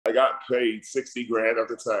I got paid 60 grand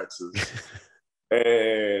after taxes.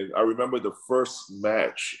 And I remember the first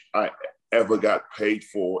match I ever got paid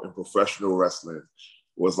for in professional wrestling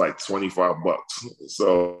was like $25.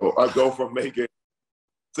 So I go from making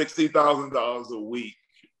 $60,000 a week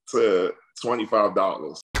to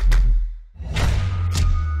 $25.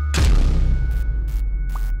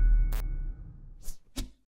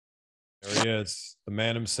 There he is, the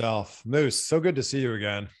man himself. Moose, so good to see you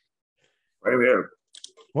again. Right here.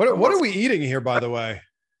 What are we eating here, by the way?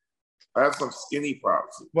 I have some skinny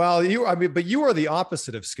props. Well, but you are the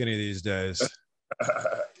opposite of skinny these days.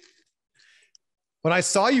 When I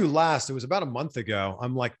saw you last, it was about a month ago.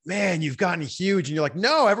 I'm like, man, you've gotten huge. And you're like,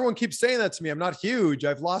 no, everyone keeps saying that to me. I'm not huge.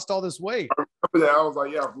 I've lost all this weight. I remember that. I was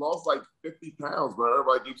like, yeah, I've lost like 50 pounds, but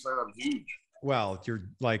everybody keeps saying I'm huge. Well,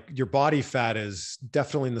 your body fat is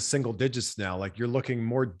definitely in the single digits now. Like you're looking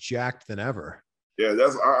more jacked than ever. Yeah,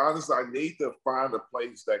 honestly, I need to find a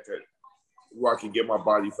place where I can get my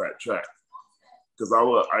body fat checked. Because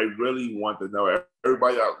I really want to know.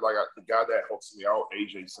 Everybody, the guy that helps me out,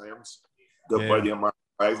 AJ Sims, good buddy of mine.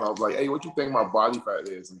 I was like, hey, what you think my body fat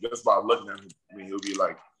is? And just by looking at me, he'll be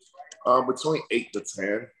like, between 8 to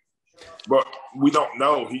 10. But we don't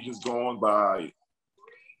know. He's just going by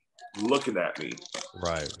looking at me.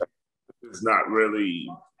 Right. It's not really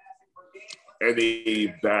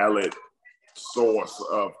any valid source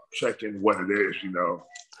of checking what it is, you know.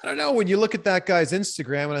 I don't know. When you look at that guy's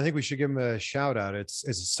Instagram, and I think we should give him a shout out. It's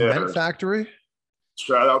a Cement Factory.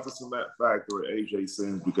 Shout out to Cement Factory, AJ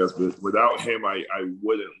Sims, because without him, I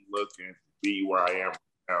wouldn't look and be where I am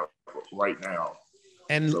right now.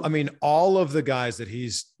 And so, I mean, all of the guys that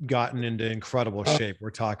he's gotten into incredible shape.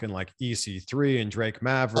 We're talking like EC3 and Drake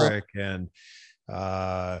Maverick and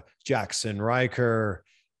Jackson Riker,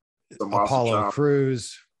 Apollo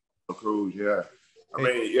Crews. Yeah. I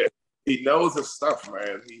mean, yeah, he knows his stuff,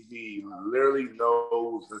 man. He literally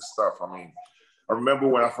knows his stuff. I mean, I remember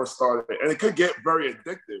when I first started, and it could get very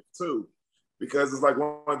addictive too, because it's like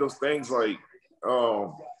one of those things like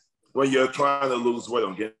when you're trying to lose weight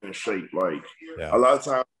or get in shape, like a lot of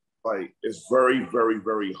times, like it's very, very,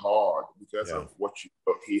 very hard because of what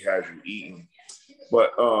he has you eating.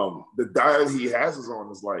 But the diet he has us on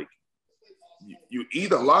is like, you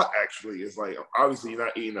eat a lot, actually. It's like, obviously, you're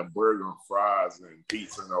not eating a burger and fries and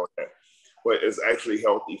pizza and all that, but it's actually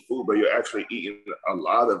healthy food, but you're actually eating a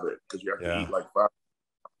lot of it because you have to eat like 5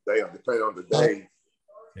 a day, depending on the day.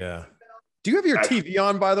 Yeah. Do you have your TV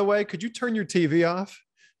on, by the way? Could you turn your TV off?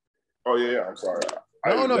 Oh, yeah. I'm sorry.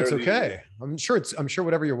 No, it's okay. I'm sure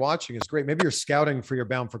whatever you're watching is great. Maybe you're scouting for your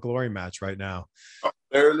Bound for Glory match right now.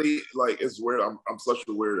 Literally, like, it's weird. I'm such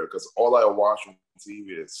a weirdo because all I watch on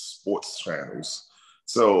TV is sports channels.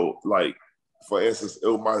 So, like, for instance,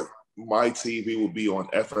 my TV will be on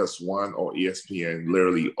FS1 or ESPN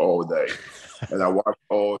literally all day, and I watch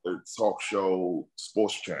all the talk show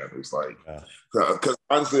sports channels. Like, because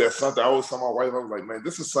honestly, that's something I always tell my wife. I was like, man,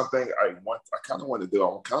 this is something I kind of want to do.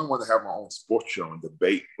 I kind of want to have my own sports show and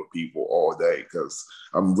debate with people all day because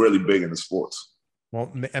I'm really big into sports. Well,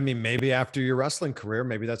 I mean, maybe after your wrestling career,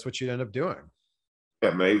 maybe that's what you'd end up doing.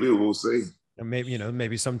 Yeah, maybe we'll see. And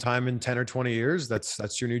maybe sometime in 10 or 20 years,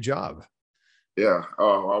 that's your new job. Yeah,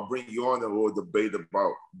 I'll bring you on and we'll debate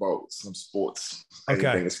about some sports.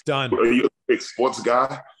 Okay, done. Are you a big sports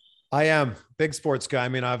guy? I am big sports guy. I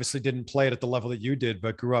mean, I obviously didn't play it at the level that you did,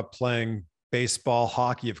 but grew up playing baseball,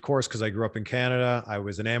 hockey, of course, because I grew up in Canada. I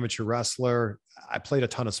was an amateur wrestler. I played a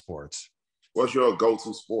ton of sports. What's your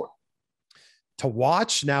go-to sport? To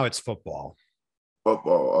watch now, it's football.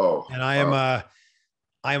 Football. And I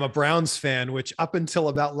am a Browns fan, which up until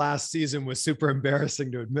about last season was super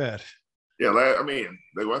embarrassing to admit. Yeah, I mean,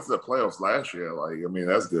 they went to the playoffs last year. like, I mean,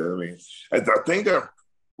 that's good. I mean, I think they're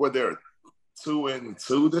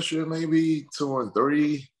 2-2 this year, maybe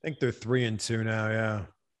 2-3. I think they're 3-2 now. Yeah,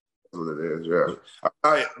 that's what it is. Yeah,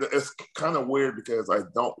 it's kind of weird because I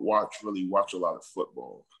don't really watch a lot of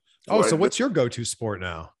football. So what's your go-to sport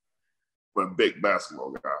now? I'm a big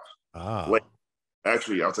basketball guy.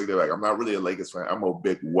 Actually, I'll take that back. I'm not really a Lakers fan. I'm a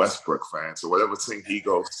big Westbrook fan. So whatever team he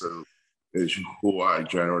goes to is who I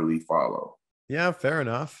generally follow. Yeah, fair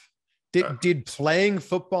enough. Did playing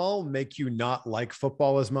football make you not like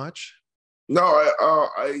football as much? No,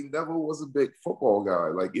 I never was a big football guy.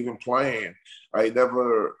 Like, even playing, I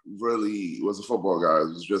never really was a football guy.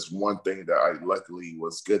 It was just one thing that I luckily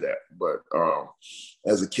was good at. But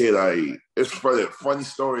as a kid, it's funny. Funny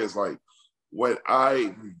story is like when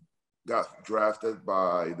I got drafted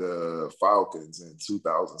by the Falcons in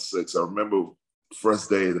 2006. I remember first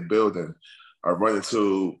day of the building, I run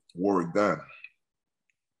into Warwick Dunn.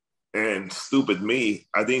 And stupid me,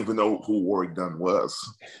 I didn't even know who Warwick Dunn was.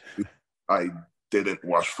 I didn't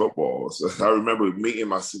watch football. So I remember meeting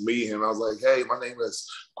him. I was like, hey, my name is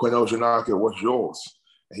Quinn Ojinnaka. What's yours?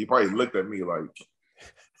 And he probably looked at me like,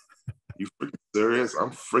 you freaking serious?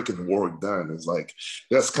 I'm freaking Warwick Dunn. It's like,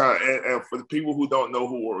 that's kind of, and for the people who don't know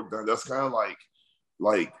who Warwick Dunn, that's kind of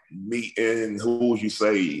like meeting, who would you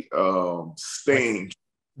say, Sting.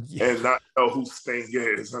 Yeah. And not know who Sting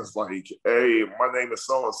is. And it's like, hey, my name is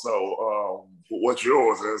so-and-so. What's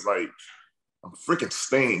yours? And it's like, I'm freaking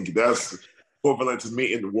Sting. That's equivalent to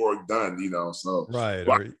meeting the Warwick Dunn, you know. So right.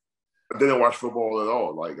 I didn't watch football at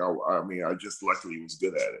all. Like, I mean, I just luckily was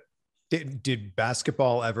good at it. Did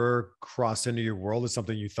basketball ever cross into your world as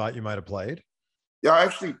something you thought you might have played? Yeah, I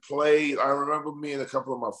actually played. I remember me and a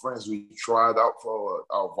couple of my friends, we tried out for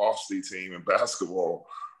our varsity team in basketball.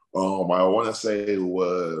 I want to say it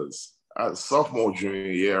was sophomore,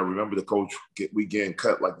 junior year. I remember the coach, we getting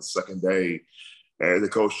cut like the second day. And the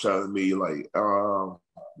coach telling me like,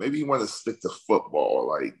 maybe you want to stick to football.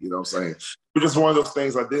 Like, you know what I'm saying? It was just one of those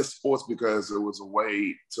things. I did sports because it was a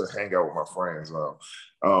way to hang out with my friends.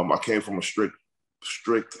 I came from a strict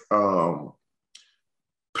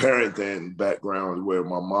parenting background where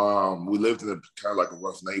my mom, we lived in a kind of like a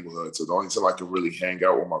rough neighborhood. So the only time I could really hang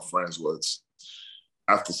out with my friends was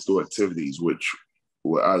after school activities, which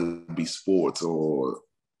would either be sports or,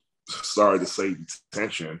 sorry to say,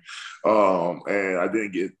 detention. And I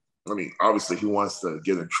didn't get, I mean, obviously he wants to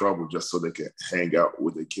get in trouble just so they can hang out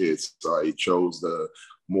with the kids. So I chose the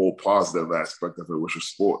more positive aspect of it, which was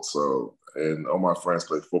sports. So, and all my friends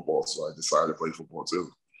played football, so I decided to play football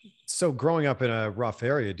too. So growing up in a rough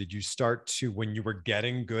area, did you start to, when you were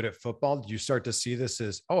getting good at football, did you start to see this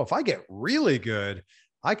as, oh, if I get really good,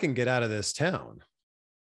 I can get out of this town?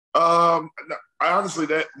 I honestly,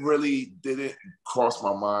 that really didn't cross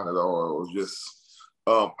my mind at all. It was just,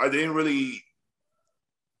 I didn't really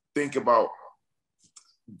think about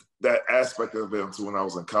that aspect of it until when I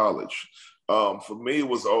was in college. For me, it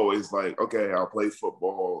was always like, okay, I'll play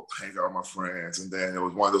football, hang out with my friends. And then it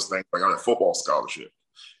was one of those things, like I got a football scholarship.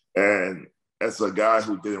 And as a guy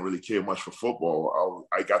who didn't really care much for football,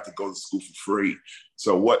 I got to go to school for free.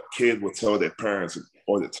 So what kid would tell their parents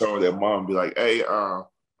or tell their mom, be like, hey, I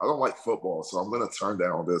don't like football, so I'm going to turn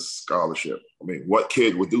down this scholarship. I mean, what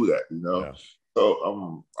kid would do that, you know? Yeah.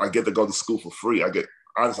 So I get to go to school for free. I get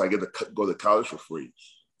to go to college for free.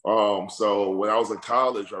 So when I was in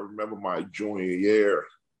college, I remember my junior year,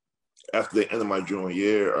 after the end of my junior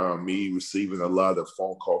year, me receiving a lot of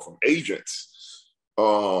phone calls from agents.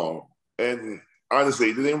 And honestly,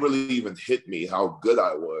 it didn't really even hit me how good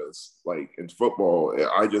I was, like in football.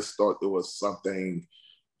 I just thought there was something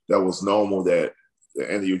that was normal that the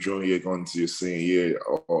end of your junior year going into your senior year,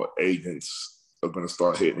 or agents are going to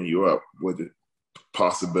start hitting you up with the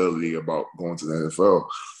possibility about going to the NFL.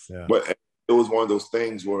 Yeah. But it was one of those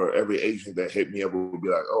things where every agent that hit me up would be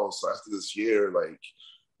like, oh, so after this year, like,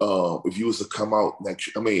 if you was to come out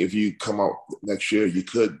if you come out next year, you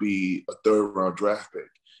could be a third-round draft pick.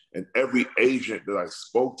 And every agent that I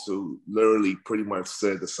spoke to literally pretty much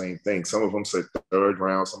said the same thing. Some of them said third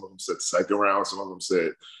round, some of them said second round, some of them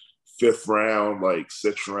said fifth round, like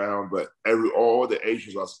sixth round, but all the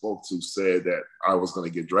agents I spoke to said that I was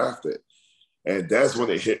going to get drafted. And that's when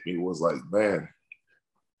it hit me, was like, man,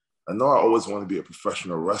 I know I always want to be a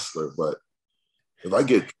professional wrestler, but if I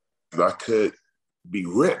get, I could be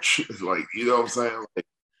rich. Like, you know what I'm saying? Like,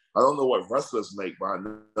 I don't know what wrestlers make, but I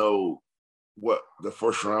know what the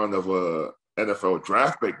first round of a NFL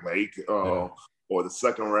draft pick make. Or the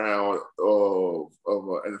second round of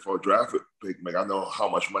an NFL draft pick make. I know how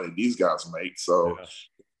much money these guys make. So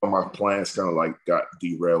my plans kind of like got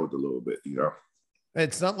derailed a little bit, you know.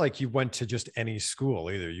 It's not like you went to just any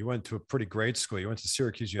school either. You went to a pretty great school. You went to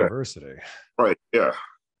Syracuse University. Right, yeah.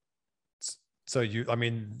 So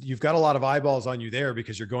you've got a lot of eyeballs on you there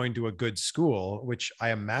because you're going to a good school, which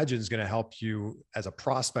I imagine is going to help you as a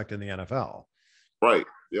prospect in the NFL. Right,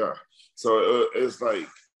 yeah. So it's like,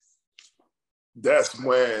 that's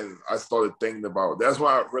when I started thinking about, that's when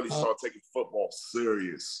I really started taking football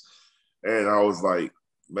serious. And I was like,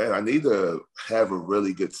 man, I need to have a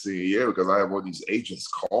really good senior year because I have all these agents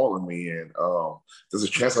calling me, and there's a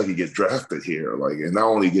chance I could get drafted here. Like, and not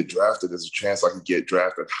only get drafted, there's a chance I could get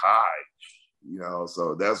drafted high, you know?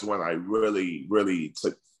 So that's when I really, really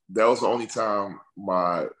took, that was the only time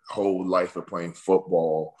my whole life of playing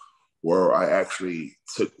football where I actually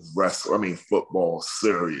took football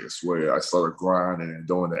serious, where I started grinding and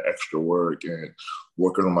doing the extra work and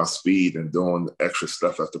working on my speed and doing the extra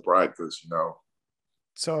stuff after practice, you know?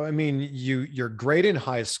 So, I mean, you're great in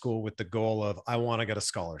high school with the goal of, I want to get a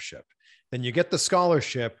scholarship. Then you get the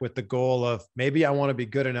scholarship with the goal of maybe I want to be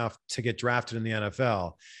good enough to get drafted in the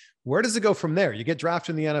NFL. Where does it go from there? You get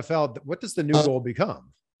drafted in the NFL. What does the new goal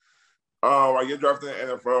become? I get drafted in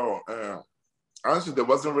the NFL. Honestly, there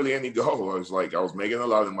wasn't really any goal. I was making a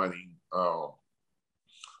lot of money. I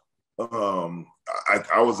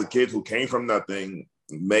was a kid who came from nothing,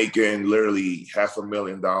 making literally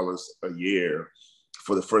 $500,000 a year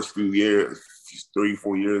for the first few years,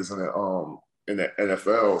 3-4 years in the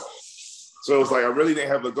NFL. So it was like I really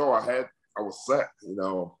didn't have to go. I was set, you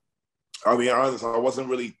know. I'll be honest, I wasn't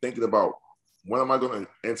really thinking about when am I going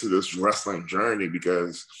to enter this wrestling journey,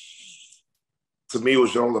 because to me, it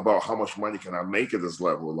was all about how much money can I make at this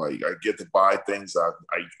level. Like, I get to buy things I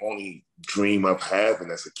only dream of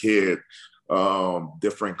having as a kid,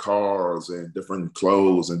 different cars and different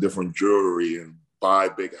clothes and different jewelry, and buy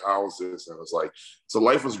big houses. And it was like, so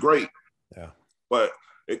life was great. Yeah. But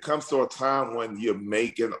it comes to a time when you're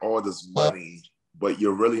making all this money, but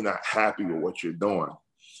you're really not happy with what you're doing.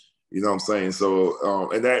 You know what I'm saying?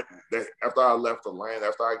 So, and that after I left Atlanta,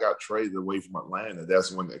 after I got traded away from Atlanta,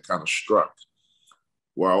 that's when it kind of struck,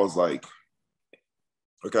 where I was like,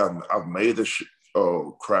 okay, I've made a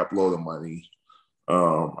crap load of money.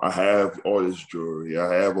 I have all this jewelry.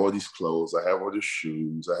 I have all these clothes. I have all these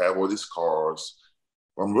shoes. I have all these cars.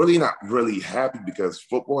 I'm really not really happy, because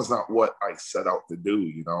football is not what I set out to do.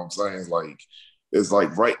 You know what I'm saying? It's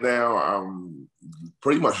like right now I'm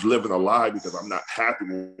pretty much living a lie, because I'm not happy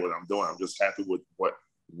with what I'm doing. I'm just happy with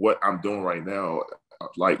what I'm doing right now,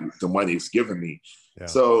 like the money it's giving me. Yeah.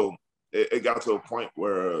 So it got to a point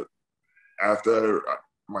where after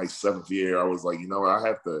my 7th year, I was like, you know what, I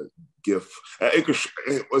have to give.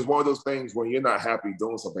 It was one of those things when you're not happy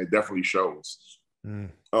doing something, it definitely shows.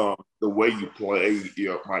 The way you play, you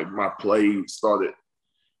know, my play started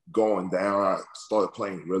going down. I started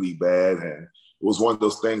playing really bad, and it was one of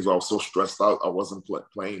those things where I was so stressed out. I wasn't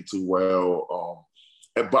playing too well,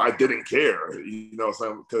 but I didn't care, you know what I'm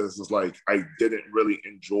saying? Because it's like I didn't really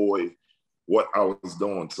enjoy what I was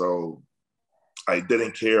doing. So I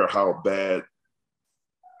didn't care how bad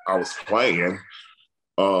I was playing,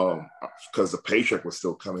 because the paycheck was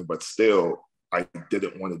still coming, but still I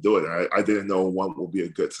didn't want to do it. I didn't know when would be a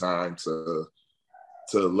good time to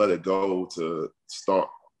let it go, to start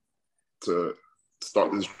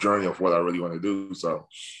this journey of what I really want to do. So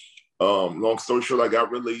long story short, I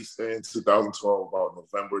got released in 2012, about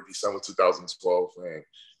November, December 2012, and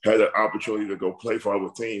had an opportunity to go play for other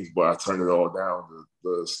teams, but I turned it all down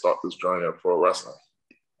to start this journey of pro wrestling.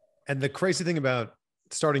 And the crazy thing about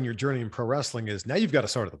starting your journey in pro wrestling is now you've got to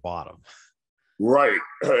start at the bottom. Right.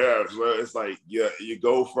 Yeah. So it's like, yeah, you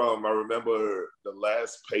go from, I remember the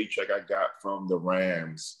last paycheck I got from the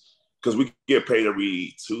Rams, because we get paid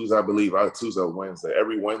every Tuesday, I believe, either Tuesday or Wednesday,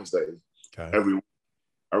 every Wednesday. Okay.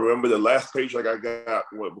 I remember the last paycheck I got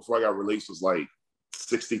before I got released was like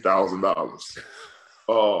 $60,000.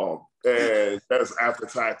 And that's after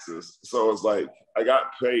taxes. So it's like, I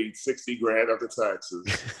got paid $60,000 after taxes.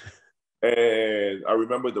 And I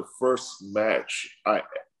remember the first match I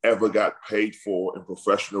ever got paid for in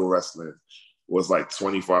professional wrestling was like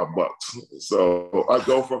 $25. So I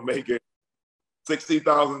go from making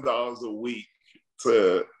 $60,000 a week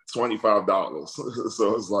to $25.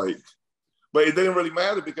 So it's like, but it didn't really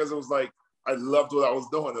matter, because it was like, I loved what I was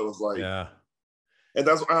doing. It was like, yeah. And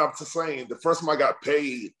that's what I'm just saying. The first time I got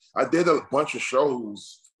paid, I did a bunch of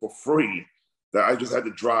shows for free that I just had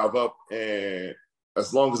to drive up, and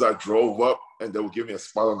as long as I drove up, and they would give me a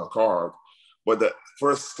spot on the card. But the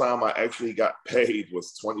first time I actually got paid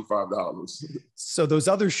was $25. So those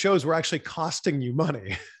other shows were actually costing you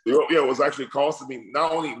money. Yeah, it was actually costing me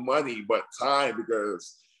not only money, but time,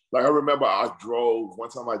 because like I remember I drove, one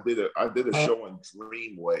time I did a show in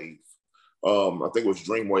Dreamwave. I think it was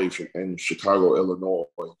Dreamwave in Chicago, Illinois.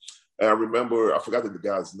 And I remember, I forgot the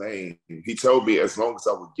guy's name. He told me as long as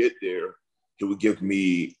I would get there, he would give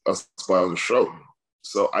me a spot on the show.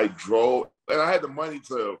 So I drove, and I had the money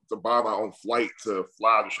to buy my own flight to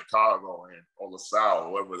fly to Chicago or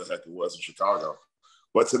LaSalle, wherever the heck it was in Chicago.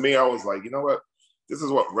 But to me, I was like, you know what? This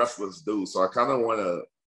is what wrestlers do. So I kind of want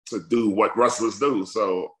to do what wrestlers do.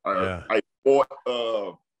 So I bought,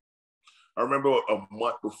 I remember a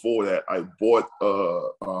month before that, I bought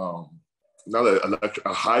a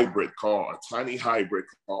hybrid car, a tiny hybrid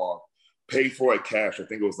car, paid for it cash. I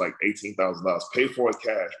think it was like $18,000. Paid for it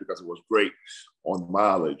cash because it was great on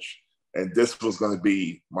mileage. And this was going to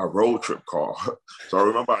be my road trip car. So I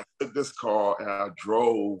remember I took this car and I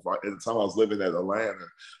drove, at the time I was living in Atlanta,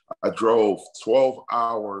 I drove 12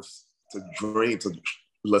 hours to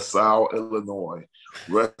LaSalle, Illinois,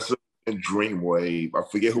 wrestled in Dreamwave. I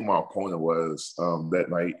forget who my opponent was that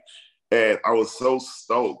night. And I was so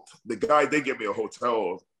stoked. The guy did get me a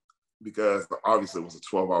hotel because obviously it was a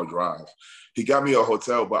 12-hour drive. He got me a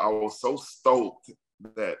hotel, but I was so stoked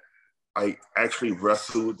that I actually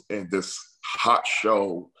wrestled in this hot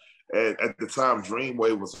show. And at the time,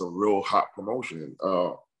 Dreamwave was a real hot promotion.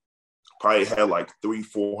 Probably had like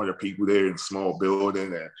 300-400 people there in a small building,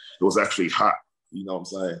 and it was actually hot. You know what I'm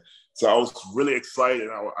saying? So I was really excited.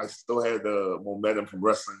 I still had the momentum from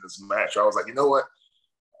wrestling this match. I was like, you know what?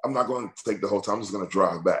 I'm not going to take the whole time. I'm just going to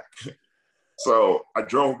drive back. So I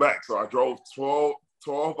drove back. So I drove 12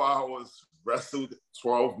 hours, wrestled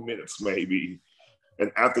 12 minutes maybe.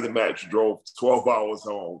 And after the match, drove 12 hours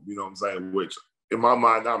home. You know what I'm saying? Which in my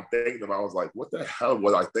mind, I'm thinking about, I was like, what the hell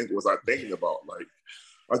was I thinking about? Like,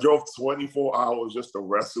 I drove 24 hours just to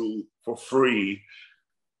wrestle for free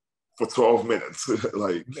for 12 minutes.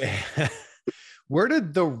 Like, where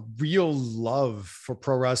did the real love for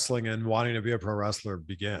pro wrestling and wanting to be a pro wrestler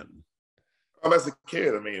begin? As a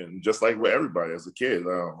kid, I mean, just like with everybody, as a kid,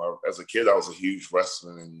 I was a huge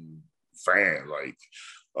wrestling fan. Like,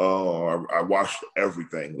 I watched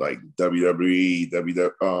everything, like WWE,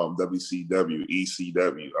 WCW,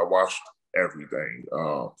 ECW. I watched everything.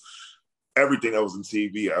 Everything that was on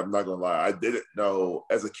TV. I'm not gonna lie, I didn't know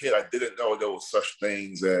as a kid. I didn't know there was such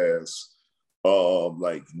things as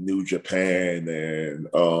like New Japan and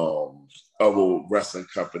other wrestling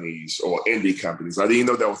companies or indie companies. I didn't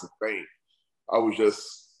know that was a thing. I was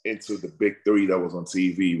just into the big three that was on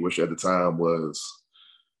TV, which at the time was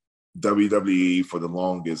WWE for the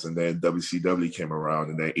longest, and then WCW came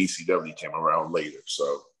around, and then ECW came around later.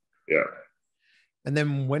 So, yeah. And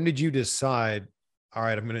then when did you decide, all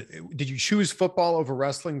right, did you choose football over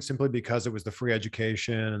wrestling simply because it was the free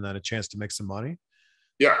education and then a chance to make some money?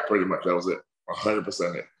 Yeah, pretty much. That was it.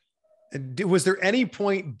 100% it. And was there any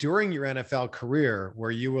point during your NFL career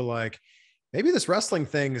where you were like, maybe this wrestling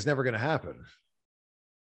thing is never going to happen?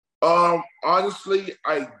 Honestly,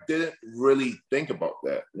 I didn't really think about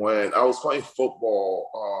that. When I was playing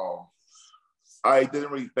football, I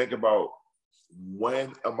didn't really think about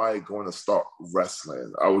when am I going to start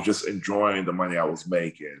wrestling. I was just enjoying the money I was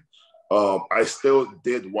making. I still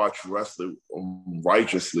did watch wrestling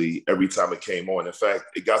righteously every time it came on. In fact,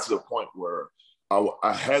 it got to the point where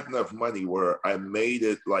I had enough money where I made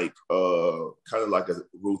it like kind of like a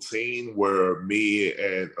routine where me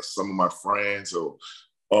and some of my friends or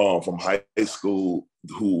from high school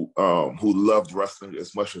who loved wrestling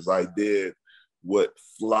as much as I did would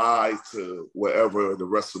fly to wherever the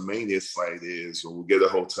WrestleMania site is, or we'll get a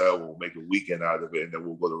hotel, we'll make a weekend out of it, and then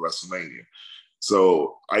we'll go to WrestleMania.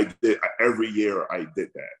 So every year I did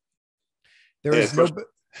that. There is no.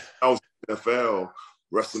 I was in the NFL.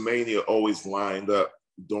 WrestleMania always lined up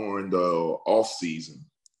during the off season,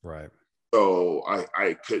 right? So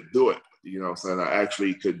I could do it. You know what I'm saying? I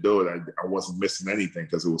actually could do it. I wasn't missing anything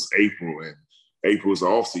because it was April, and April was the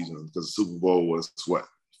off season because the Super Bowl was what,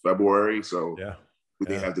 February? So yeah. We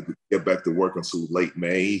didn't have to get back to work until late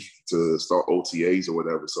May to start OTAs or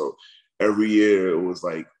whatever. So every year it was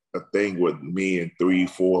like a thing with me and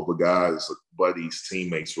 3-4 other guys, buddies,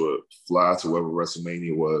 teammates would fly to wherever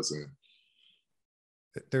WrestleMania was. And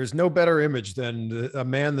there's no better image than a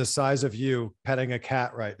man the size of you petting a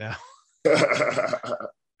cat right now.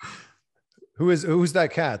 Who's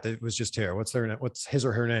that cat that was just here? What's his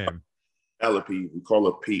or her name? Penelope. We call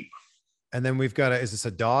her Peep. And then we've got is this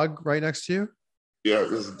a dog right next to you? Yeah,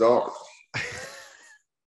 there's a dog.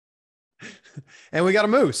 And we got a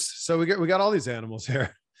moose. So we got all these animals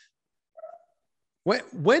here. What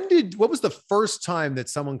was the first time that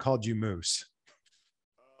someone called you Moose?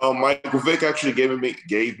 Michael Vick actually gave me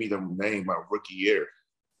the name my rookie year.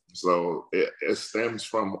 So it stems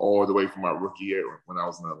from all the way from my rookie year when I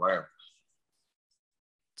was in Atlanta.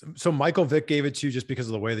 So Michael Vick gave it to you just because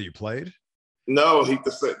of the way that you played? No,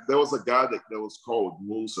 there was a guy that was called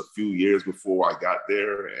Moose a few years before I got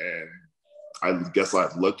there, and I guess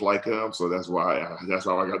I looked like him, so that's how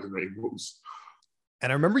I got the name Moose.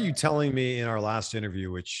 And I remember you telling me in our last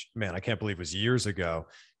interview, which, man, I can't believe was years ago,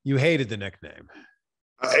 you hated the nickname.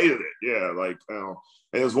 I hated it, yeah. Like, and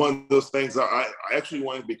it was one of those things. I actually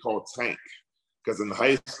wanted to be called Tank because in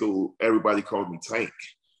high school everybody called me Tank.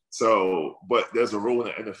 So, but there's a rule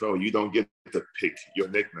in the NFL: you don't get to pick your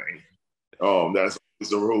nickname. That's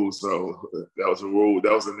the rule. So that was a rule.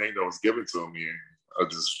 That was the name that was given to me, and I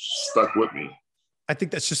just stuck with me. I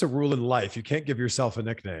think that's just a rule in life. You can't give yourself a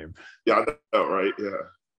nickname. Yeah, I know, right? Yeah.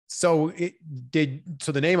 So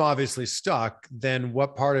so the name obviously stuck. Then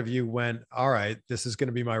what part of you went, all right, this is going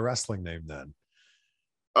to be my wrestling name then?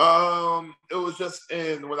 It was just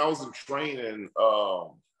when I was in training,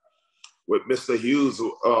 with Mr. Hughes,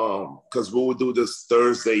 because we would do this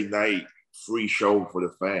Thursday night free show for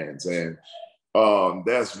the fans. And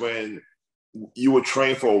that's when you would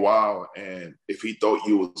train for a while, and if he thought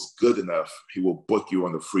you was good enough, he will book you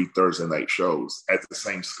on the free Thursday night shows at the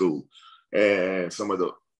same school. And some of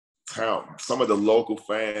the local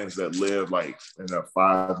fans that live like in a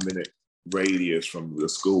 5-minute radius from the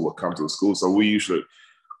school would come to the school. So we used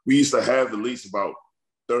to have at least about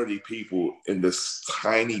 30 people in this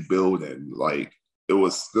tiny building. Like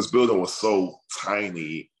this building was so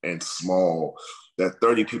tiny and small that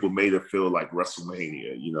 30 people made it feel like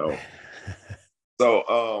WrestleMania, you know. So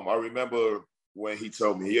I remember when he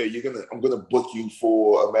told me, "Yeah, I'm gonna book you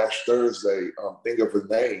for a match Thursday. Think of a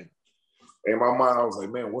name." In my mind, I was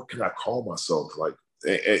like, "Man, what can I call myself?" Like,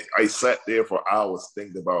 and I sat there for hours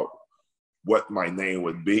thinking about what my name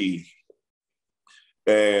would be,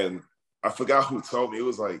 and I forgot who told me. It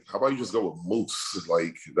was like, "How about you just go with Moose?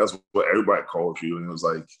 Like, that's what everybody called you." And it was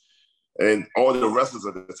like, and all the wrestlers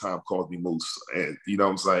at the time called me Moose, and you know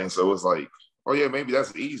what I'm saying. So it was like, oh yeah, maybe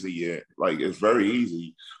that's easy. Yeah, like it's very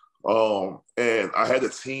easy. And I had a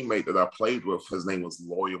teammate that I played with. His name was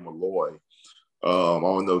Lawyer Malloy. I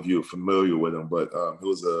don't know if you're familiar with him, but he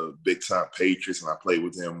was a big time Patriots, and I played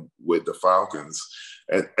with him with the Falcons.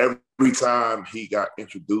 And every time he got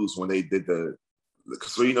introduced, when they did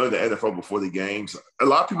so you know, in the NFL before the games, a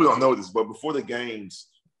lot of people don't know this, but before the games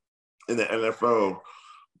in the NFL,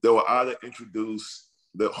 they will either introduce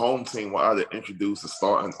the home team will either introduce the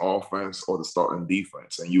starting offense or the starting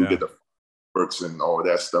defense, and you get the perks and all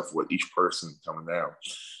that stuff with each person coming down.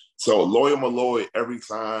 So Lawyer Malloy, every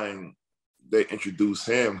time they introduce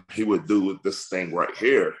him, he would do this thing right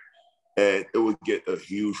here, and it would get a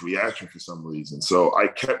huge reaction for some reason. So I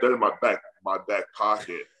kept that in my back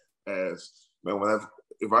pocket as, man,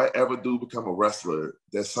 if I ever do become a wrestler,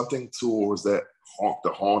 there's something towards that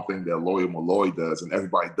the horn thing that Lawyer Malloy does, and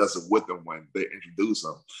everybody does it with him when they introduce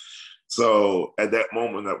him. So at that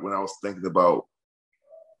moment, when I was thinking about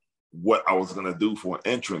what I was gonna do for an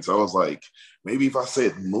entrance, I was like, maybe if I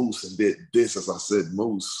said Moose and did this as I said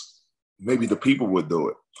Moose, maybe the people would do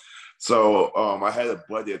it. So I had a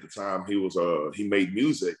buddy at the time. He made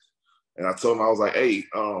music, and I told him, I was like, hey,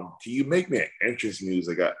 can you make me an entrance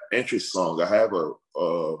entrance song? I have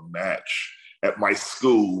a match at my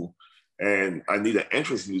school, and I need an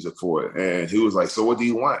entrance music for it. And he was like, so what do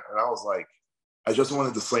you want? And I was like, I just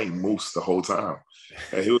wanted to say Moose the whole time.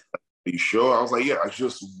 And he was like, are you sure? I was like, yeah, I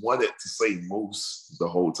just wanted to say Moose the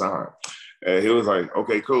whole time. And he was like,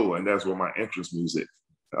 okay, cool. And that's where my entrance music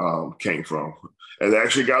came from. And it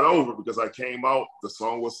actually got over because I came out, the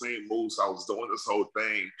song was saying Moose. I was doing this whole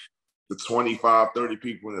thing. The 25, 30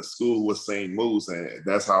 people in the school was saying Moose, and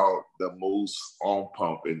that's how the Moose arm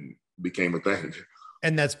pump and became a thing.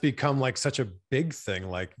 And that's become like such a big thing.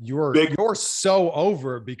 Like you're so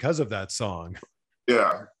over because of that song.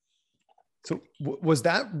 Yeah. So was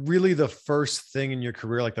that really the first thing in your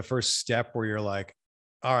career, like the first step where you're like,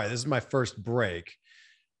 all right, this is my first break.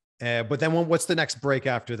 But then what's the next break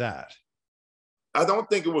after that? I don't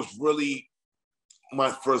think it was really my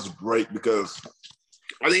first break, because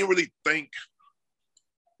I didn't really think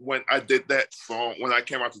when I did that song, when I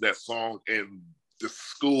came out to that song in the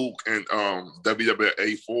school and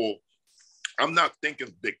WWA 4, I'm not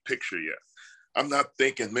thinking big picture yet. I'm not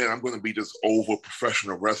thinking, man, I'm going to be this over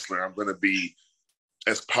professional wrestler. I'm going to be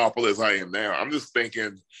as popular as I am now. I'm just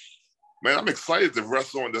thinking, man, I'm excited to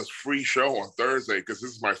wrestle on this free show on Thursday because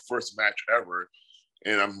this is my first match ever.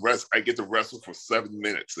 And I get to wrestle for 7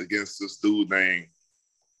 minutes against this dude named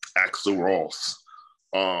Axl Ross.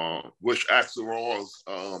 Which Axl Ross,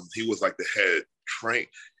 he was like the head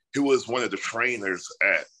he was one of the trainers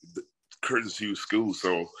at the Curtis Hughes School.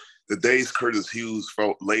 So the days Curtis Hughes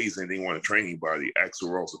felt lazy and didn't want to train anybody, Axl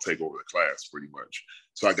Ross would take over the class pretty much.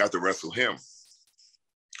 So I got to wrestle him.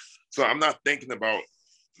 So I'm not thinking about,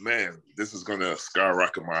 man, this is gonna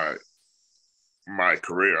skyrocket my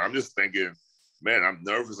career. I'm just thinking, man, I'm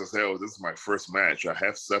nervous as hell. This is my first match. I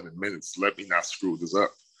have 7 minutes. Let me not screw this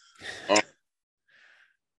up.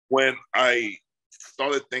 When I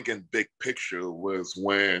started thinking big picture was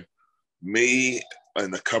when me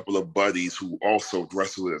and a couple of buddies who also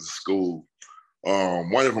wrestled at the school,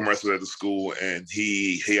 one of them wrestled at the school, and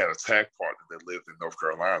he had a tag partner that lived in North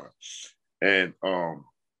Carolina. And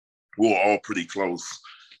we were all pretty close.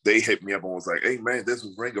 They hit me up and was like, hey, man, there's a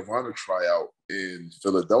Ring of Honor tryout in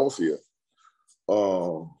Philadelphia.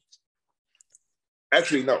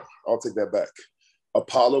 Actually, no, I'll take that back.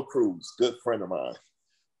 Apollo Crews, good friend of mine.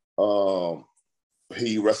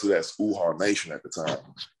 He wrestled at School Hard Nation at the time.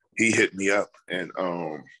 He hit me up and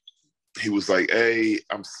he was like, hey,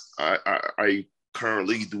 I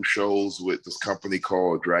currently do shows with this company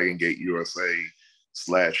called Dragon Gate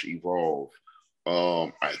USA/Evolve.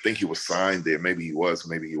 I think he was signed there. Maybe he was,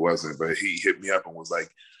 maybe he wasn't. But he hit me up and was like,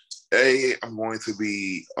 "Hey, I'm going to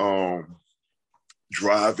be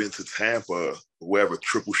driving to Tampa. We have a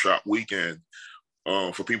triple shot weekend.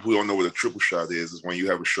 For people who don't know what a triple shot is when you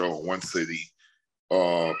have a show in one city.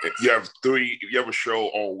 You have a show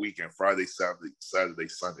all weekend, Friday, Saturday,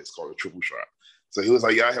 Sunday. It's called a triple shot." So he was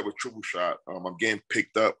like, "Yeah, I have a triple shot. I'm getting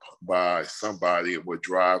picked up by somebody. We're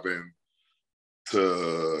driving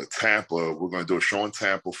to Tampa. We're going to do a show in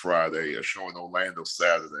Tampa Friday, a show in Orlando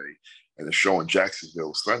Saturday, and a show in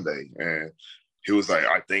Jacksonville Sunday." And he was like,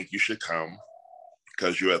 "I think you should come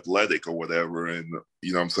because you're athletic or whatever. And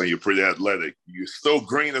you know what I'm saying? You're pretty athletic. You're still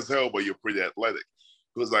green as hell, but you're pretty athletic."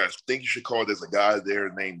 He was like, "I think you should call." There's a guy there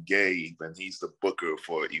named Gabe, and he's the booker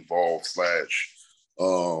for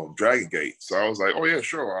Evolve/Dragon Gate. So I was like, "Oh yeah,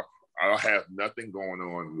 sure. I'll have nothing going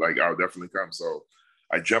on. Like, I'll definitely come." So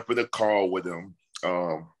I jump in the car with him.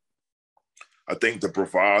 I think the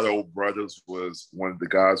Bravado Brothers was one of the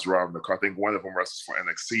guys driving the car. I think one of them wrestles for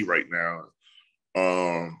NXT right now.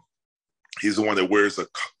 He's the one that wears a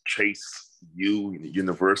Chase U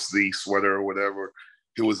University sweater or whatever.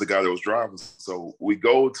 He was the guy that was driving. So we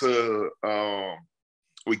get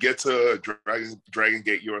to Dragon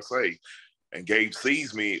Gate USA, and Gabe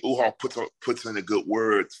sees me. Uhal puts in a good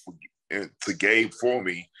word to Gabe for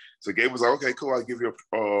me. So Gabe was like, "Okay, cool. I'll give you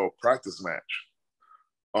a practice match."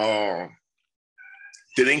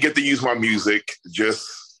 Didn't get to use my music, just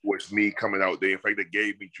was me coming out there. In fact, they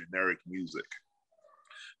gave me generic music.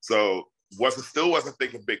 So still wasn't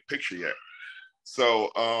thinking big picture yet.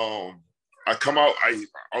 So I come out, I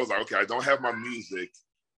was like, okay, I don't have my music.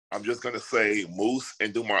 I'm just gonna say moose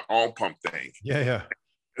and do my arm pump thing. Yeah.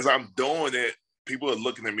 As I'm doing it, people are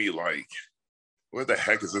looking at me like, what the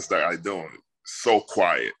heck is this guy doing? So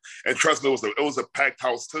quiet. And trust me, it was a packed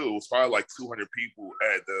house too. It was probably like 200 people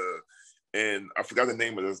and I forgot the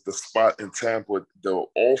name of the spot in Tampa, the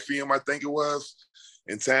Orpheum, I think it was,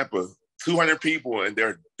 in Tampa. 200 people, and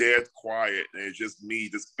they're dead quiet. And it's just me,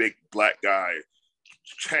 this big black guy,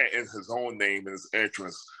 chanting his own name in his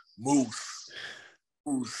entrance, Moose,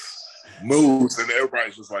 Moose, Moose. And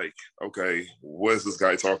everybody's just like, okay, what is this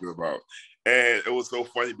guy talking about? And it was so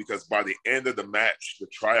funny because by the end of the match, the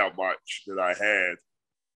tryout match that I had,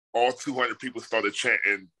 all 200 people started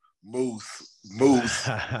chanting Moose, Moose.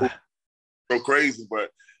 So crazy,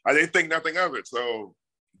 but I didn't think nothing of it. So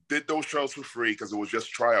did those shows for free because it was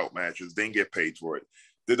just tryout matches. Didn't get paid for it.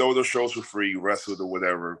 Did all those shows for free, wrestled or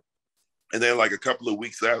whatever. And then like a couple of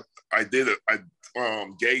weeks after I did it,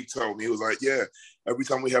 Gabe told me, he was like, "Yeah, every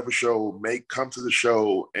time we have a show, come to the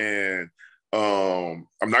show, and I'm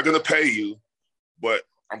not gonna pay you, but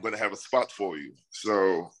I'm gonna have a spot for you."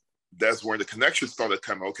 So that's where the connection started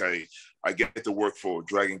coming. Okay, I get to work for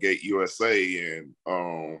Dragon Gate USA, and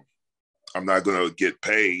I'm not gonna get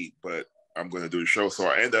paid, but I'm gonna do the show. So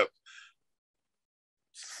I end up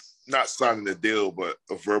not signing the deal, but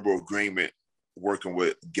a verbal agreement working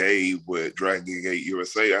with Gabe with Dragon Gate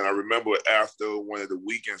USA. And I remember after one of the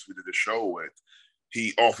weekends we did the show with,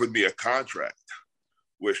 he offered me a contract,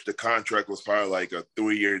 which the contract was probably like a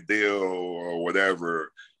 3-year deal or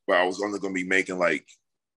whatever, but I was only gonna be making like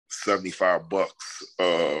 $75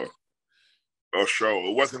 a show.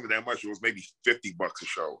 It wasn't that much. It was maybe $50 a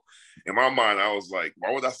show. In my mind, I was like,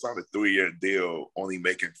 why would I sign a 3-year deal only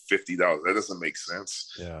making $50? That doesn't make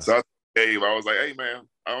sense. Yeah. So I was like, hey, man,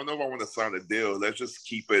 I don't know if I want to sign a deal. Let's just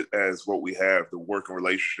keep it as what we have, the working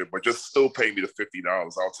relationship, but just still pay me the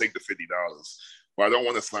 $50. I'll take the $50. But I don't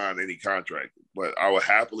want to sign any contract. But I would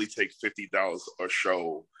happily take $50 a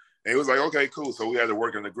show. And he was like, okay, cool. So we had a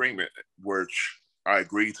working agreement, which I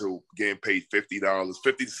agreed to getting paid $50, $50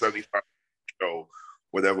 to $75 show,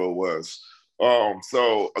 whatever it was.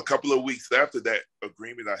 So a couple of weeks after that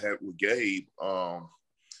agreement I had with Gabe, a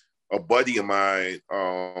buddy of mine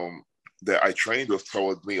that I trained with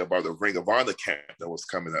told me about a Ring of Honor camp that was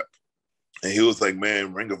coming up. And he was like,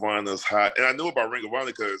 man, Ring of Honor's hot. And I knew about Ring of Honor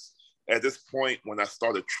because at this point, when I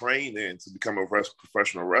started training to become a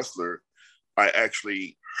professional wrestler, I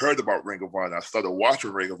actually heard about Ring of Honor. I started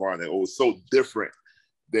watching Ring of Honor. It was so different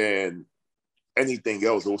than anything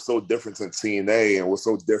else. It was so different than TNA, and it was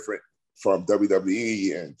so different from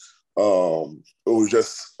WWE, and it was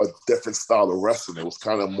just a different style of wrestling. It was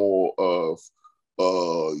kind of more of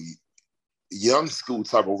young school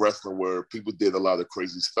type of wrestling where people did a lot of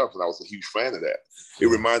crazy stuff, and I was a huge fan of that. It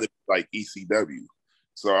reminded me like ECW.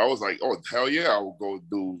 So I was like, oh, hell yeah, I will go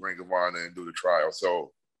do Ring of Honor and do the trial.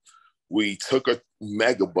 So we took a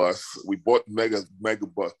mega bus. We bought mega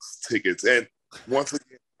bus tickets. And once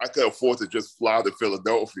again, I could afford to just fly to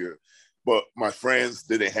Philadelphia, but my friends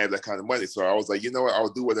didn't have that kind of money. So I was like, you know what? I'll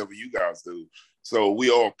do whatever you guys do. So we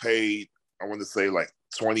all paid, I want to say like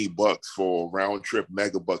 $20 for round trip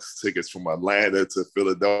Megabucks tickets from Atlanta to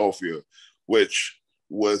Philadelphia, which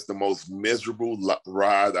was the most miserable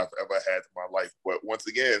ride I've ever had in my life. But once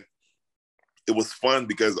again, it was fun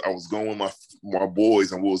because I was going with my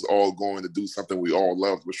boys, and we was all going to do something we all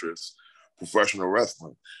loved, which was professional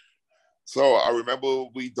wrestling. So I remember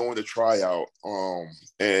we doing the tryout,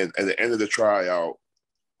 and at the end of the tryout,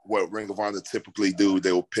 what Ring of Honor typically do,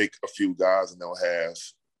 they'll pick a few guys and they'll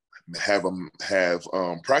have them have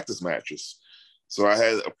practice matches. So I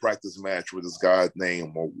had a practice match with this guy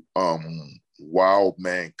named Wild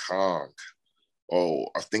Man Kong. Oh,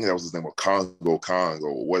 I think that was his name, or Congo Kong,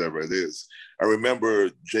 or whatever it is. I remember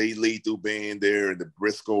Jay Lethal being there, and the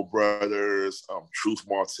Briscoe brothers, Truth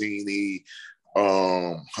Martini,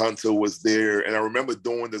 Hunter was there. And I remember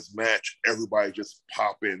doing this match, everybody just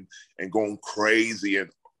popping and going crazy. And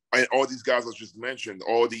all these guys I just mentioned,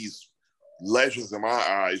 all these legends in my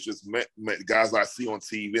eyes, just met guys I see on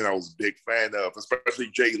TV and I was a big fan of, especially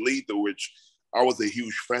Jay Lethal, which I was a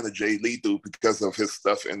huge fan of Jay Lethal because of his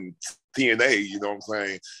stuff in TNA, you know what I'm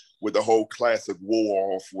saying, with the whole classic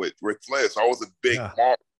war off with Ric Flair. So I was a big mark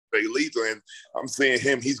of Jay Lethal, and I'm seeing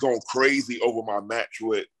him, he's going crazy over my match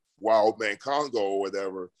with Wild Man Congo or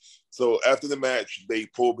whatever. So after the match, they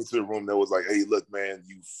pulled me to the room. They was like, hey, look, man,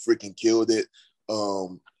 you freaking killed it.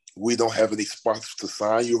 We don't have any spots to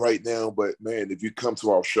sign you right now, but man, if you come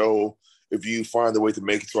to our show, if you find a way to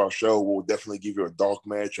make it to our show, we'll definitely give you a dark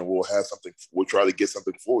match and we'll have something. We'll try to get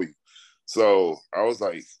something for you. So I was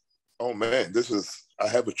like, oh man, I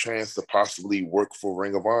have a chance to possibly work for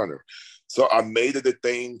Ring of Honor. So I made it a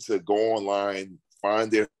thing to go online,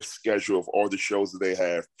 find their schedule of all the shows that they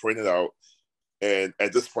have, print it out. And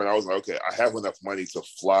at this point I was like, okay, I have enough money to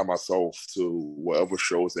fly myself to whatever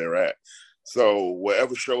shows they're at. So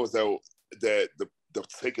whatever shows that the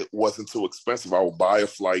ticket wasn't too expensive, I would buy a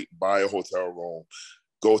flight, buy a hotel room,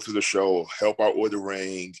 go to the show, help out with the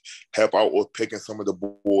ring, help out with picking some of the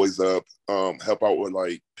boys up, help out with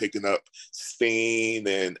like picking up Steen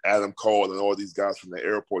and Adam Cole and all these guys from the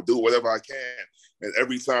airport, do whatever I can. And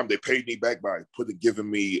every time they paid me back by giving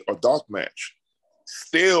me a dark match.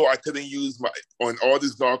 Still, I couldn't use on all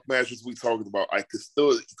these dark matches we talked about,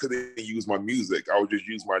 couldn't use my music. I would just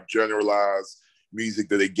use my generalized music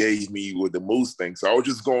that they gave me with the Moose thing. So I was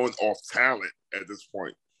just going off talent at this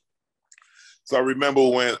point. So I remember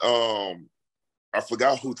when I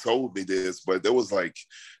forgot who told me this, but there was like,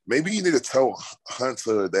 maybe you need to tell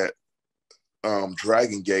Hunter that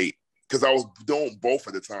Dragon Gate, because I was doing both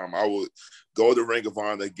at the time. I would go to Ring of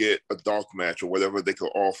Honor, get a dark match or whatever they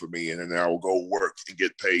could offer me, and then I would go work and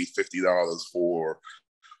get paid $50 for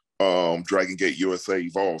Dragon Gate USA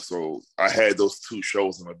Evolve. So I had those two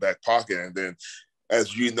shows in my back pocket. And then,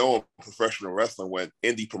 as you know, in professional wrestling, when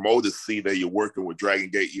indie promoters see that you're working with Dragon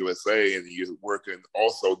Gate USA and you're working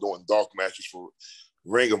also doing dark matches for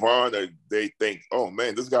Ring of Honor, they think, oh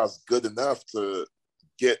man, this guy's good enough to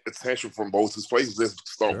get attention from both his places. Let's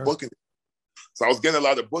start booking. So I was getting a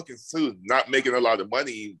lot of bookings too, not making a lot of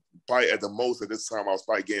money. Probably at the most at this time, I was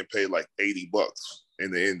probably getting paid like $80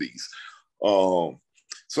 in the indies.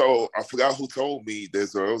 So I forgot who told me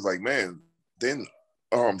this. I was like, man, didn't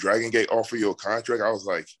Dragon Gate offer you a contract? I was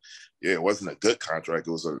like, yeah, it wasn't a good contract.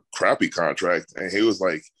 It was a crappy contract. And he was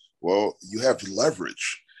like, well, you have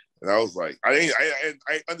leverage. And I was like, I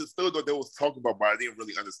understood what they was talking about, but I didn't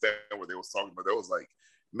really understand what they was talking about. They was like,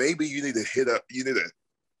 maybe you need to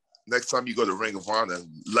next time you go to Ring of Honor,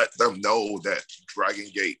 let them know that Dragon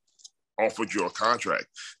Gate offered you a contract.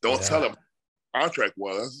 Don't tell them contract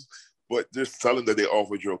was, but just tell them that they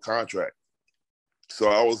offered you a contract. So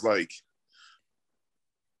I was like,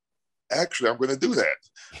 actually, I'm going to do that.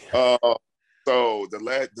 So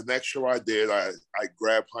the next show I did, I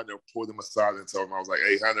grabbed Hunter, pulled him aside and told him, I was like,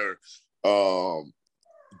 hey, Hunter,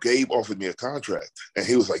 Gabe offered me a contract. And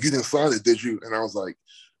he was like, you didn't sign it, did you? And I was like,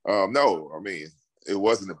 no, I mean, it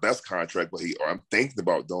wasn't the best contract, but I'm thinking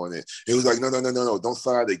about doing it. He was like, no, don't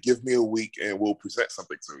sign it. Give me a week and we'll present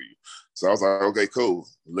something to you. So I was like, okay, cool.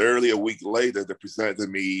 Literally a week later, they presented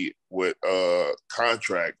me with a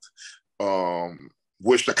contract,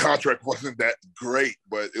 which the contract wasn't that great,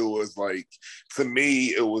 but it was like, to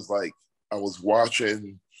me, it was like I was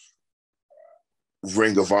watching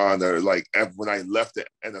Ring of Honor. Like when I left the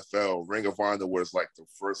NFL, Ring of Honor was like the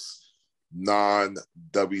first non-WWE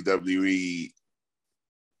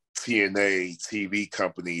TNA TV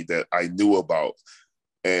company that I knew about,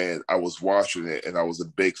 and I was watching it, and I was a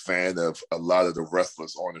big fan of a lot of the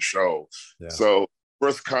wrestlers on the show. So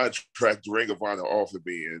first contract Ring of Honor offered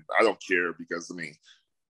me, and I don't care because, I mean,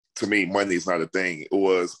 to me, money is not a thing. It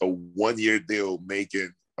was a 1-year deal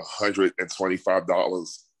making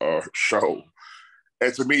 $125 a show.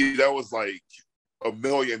 And to me, that was like $1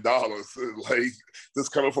 million. Like,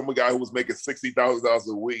 just coming from a guy who was making $60,000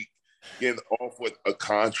 a week, getting offered a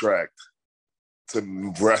contract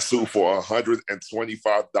to wrestle for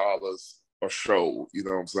 $125 a show, you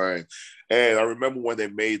know what I'm saying? And I remember when they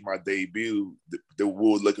made my debut, they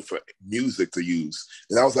were looking for music to use.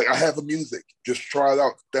 And I was like, I have a music, just try it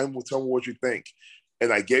out. Then tell me what you think.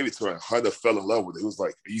 And I gave it to him. Hunter fell in love with it. He was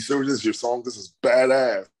like, are you serious? This is your song? This is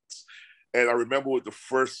badass. And I remember with the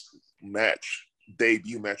first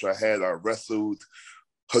debut match I had, I wrestled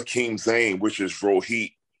Hakeem Zayn, which is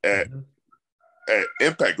Rohit at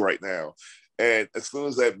Impact right now. And as soon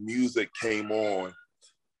as that music came on,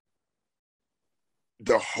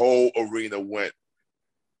 the whole arena went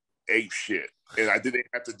ape shit. And I didn't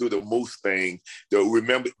have to do the moose thing. They'll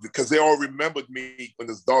remember, because they all remembered me when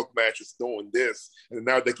this dark match was doing this. And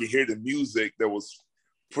now they can hear the music that was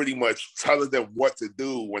pretty much telling them what to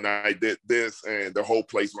do when I did this. And the whole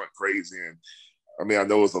place went crazy. And I mean, I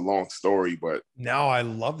know it's a long story, but. No, I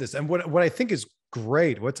love this. And what I think is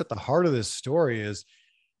great, what's at the heart of this story is,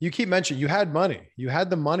 you keep mentioning you had money. You had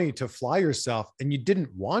the money to fly yourself and you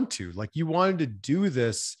didn't want to. Like, you wanted to do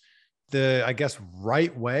this the, I guess,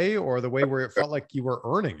 right way, or the way where it felt like you were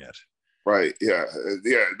earning it. Right. Yeah.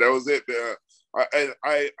 Yeah. That was it.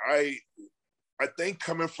 I think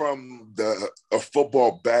coming from a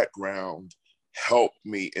football background helped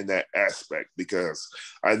me in that aspect, because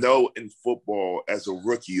I know in football as a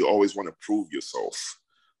rookie, you always want to prove yourself.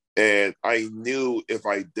 And I knew if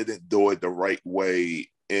I didn't do it the right way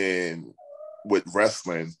with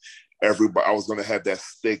wrestling, I was going to have that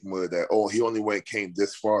stigma that, oh, he only came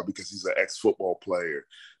this far because he's an ex-football player,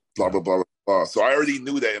 blah, blah, blah, blah. So I already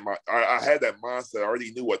knew that I had that mindset. I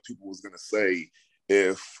already knew what people was going to say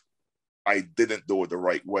if I didn't do it the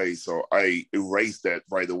right way. So I erased that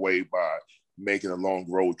right away by making the long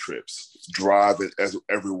road trips, driving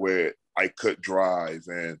everywhere I could drive,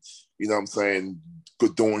 and, you know what I'm saying,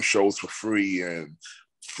 doing shows for free and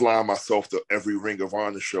flying myself to every Ring of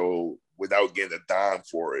Honor show without getting a dime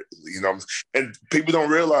for it, you know. And people don't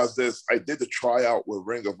realize this. I did the tryout with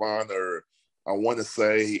Ring of Honor, I want to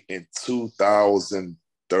say in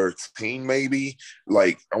 2013, maybe.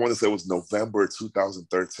 Like, I want to say it was November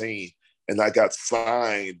 2013. And I got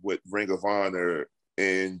signed with Ring of Honor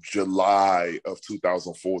in July of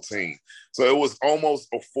 2014. So it was almost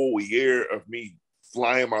a full year of me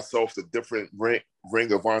flying myself to different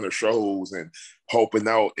Ring of Honor shows and helping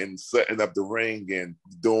out and setting up the ring and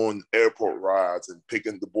doing airport rides and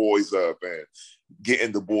picking the boys up and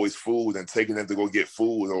getting the boys food and taking them to go get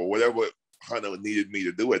food or whatever Hunter needed me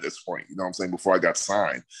to do at this point, you know what I'm saying, before I got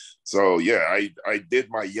signed. So yeah, I did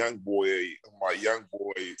my young boy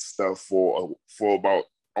stuff for about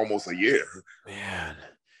almost a year. Man,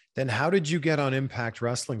 then how did you get on Impact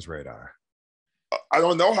Wrestling's radar? I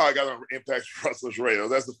don't know how I got on Impact Wrestling's radar.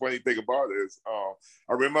 That's the funny thing about it is,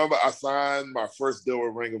 I remember I signed my first deal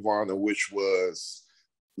with Ring of Honor, which was,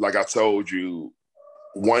 like I told you,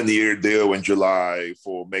 1-year deal in July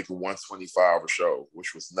for making $125 a show,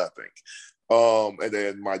 which was nothing. And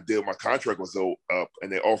then my contract was up,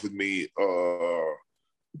 and they offered me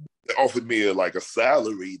like a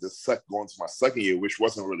salary going to my second year, which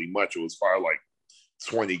wasn't really much. It was probably like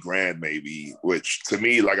 20 grand maybe, which to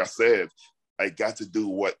me, like I said, I got to do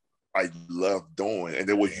what I love doing, and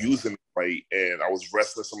they were using me right, and I was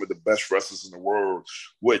wrestling some of the best wrestlers in the world,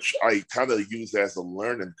 which I kind of used as a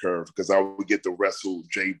learning curve, because I would get to wrestle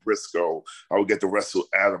Jay Briscoe, I would get to wrestle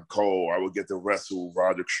Adam Cole, I would get to wrestle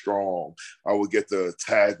Roderick Strong, I would get to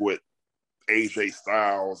tag with AJ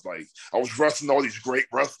Styles. Like, I was wrestling all these great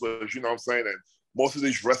wrestlers, you know what I'm saying? And most of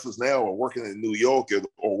these wrestlers now are working in New York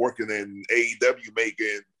or working in AEW,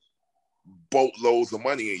 making boatloads of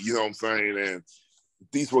money, you know what I'm saying? And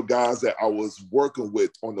these were guys that I was working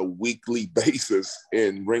with on a weekly basis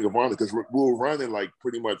in Ring of Honor, because we were running like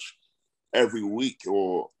pretty much every week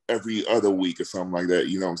or every other week or something like that,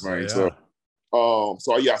 you know what I'm saying? Yeah.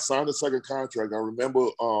 So I signed a second contract. I remember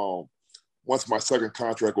once my second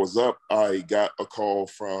contract was up, I got a call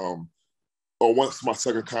once my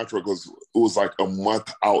second contract it was like a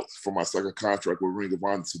month out from my second contract with Ring of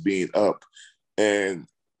Honor to being up. And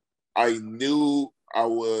I knew I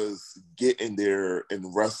was getting there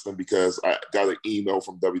in wrestling because I got an email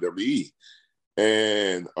from WWE,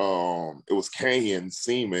 and it was Kenyon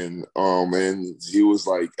Seaman, and he was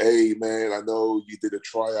like, "Hey man, I know you did a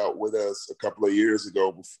tryout with us a couple of years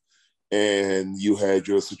ago, and you had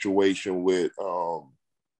your situation with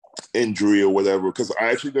injury or whatever, because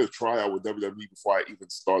I actually did a tryout with WWE before I even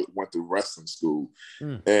went to wrestling school.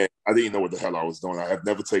 And I didn't know what the hell I was doing. I have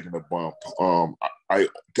never taken a bump. I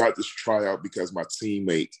got this tryout because my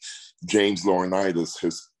teammate, James Laurinaitis,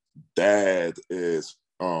 his dad is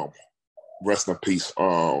rest in peace,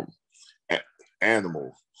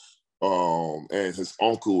 Animal. And his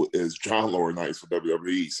uncle is John Laurinaitis for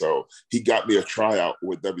WWE. So he got me a tryout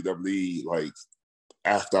with WWE like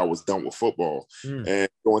after I was done with football. And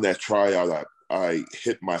during that tryout, I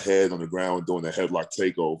hit my head on the ground doing a headlock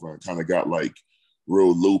takeover and kind of got like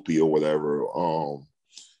real loopy or whatever.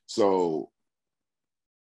 So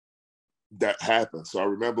that happened. So I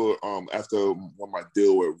remember after when my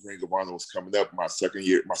deal with Ring of Honor was coming up, my second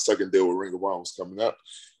deal with Ring of Honor was coming up,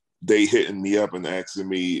 they hitting me up and asking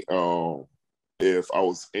me if I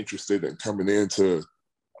was interested in coming into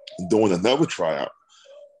doing another tryout.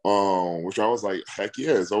 Which I was like, heck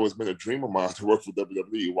yeah, it's always been a dream of mine to work for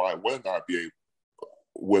WWE. Why wouldn't I be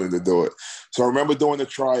willing to do it? So I remember doing the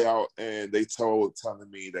tryout and they telling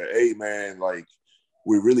me that, hey man, like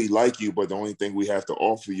we really like you, but the only thing we have to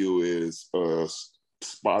offer you is a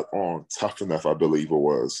spot on Tough Enough, I believe it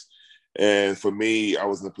was. And for me, I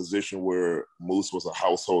was in a position where Moose was a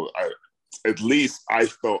household. At least I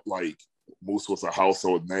felt like Moose was a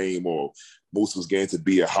household name, or Moose was getting to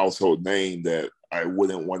be a household name that I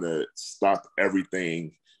wouldn't want to stop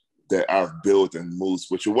everything that I've built in Moose,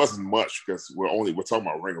 which it wasn't much because we're talking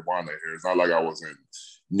about Ring of Honor here. It's not like I was in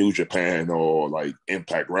New Japan or like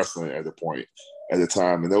Impact Wrestling at the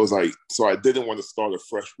time. And it was like, so I didn't want to start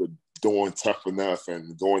afresh with doing Tough Enough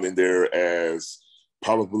and going in there as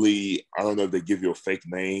probably, I don't know if they give you a fake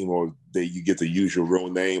name or you get to use your real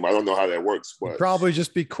name. I don't know how that works, but you'd probably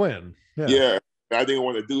just be Quinn. Yeah, I didn't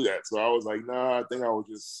want to do that. So I was like, nah, I think I would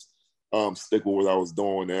just stick with what I was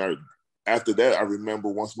doing. And after that, I remember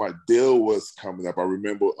once my deal was coming up, I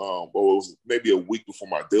remember, it was maybe a week before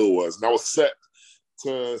my deal was, and I was set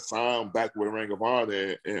to sign back with Ring of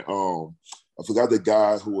Honor. And I forgot the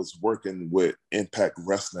guy who was working with Impact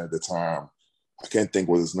Wrestling at the time. I can't think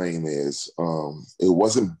what his name is. It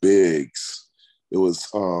wasn't Biggs. It was,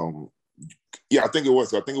 I think it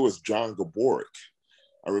was John Gaborik.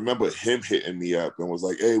 I remember him hitting me up and was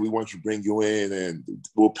like, hey, we want to bring you in and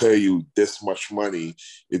we'll pay you this much money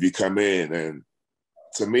if you come in. And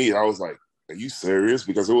to me, I was like, are you serious?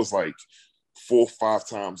 Because it was like 4 or 5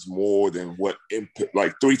 times more than what Impact,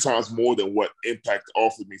 like 3 times more than what Impact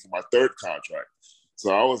offered me for my 3rd contract.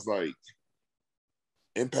 So I was like,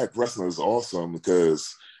 Impact Wrestling is awesome,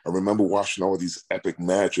 because I remember watching all these epic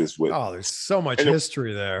matches with. Oh, there's so much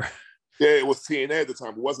history there. Yeah, it was TNA at the time.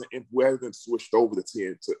 It wasn't. We hadn't switched over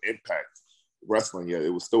to Impact Wrestling yet. It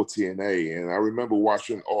was still TNA, and I remember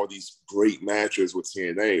watching all these great matches with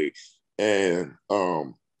TNA. And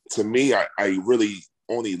to me, I really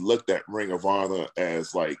only looked at Ring of Honor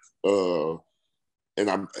as like, and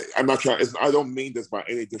I'm not trying. I don't mean this by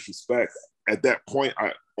any disrespect. At that point,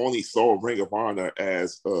 I only saw Ring of Honor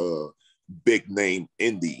as a big name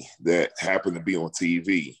indie that happened to be on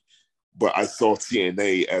TV. But I saw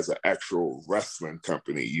TNA as an actual wrestling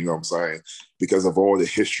company, you know what I'm saying? Because of all the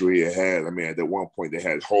history it had. I mean, at one point they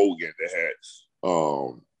had Hogan, they had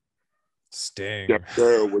Sting.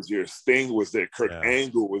 Was there, Sting was there, Kurt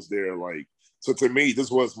Angle was there. Like, so to me,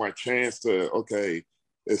 this was my chance to, okay,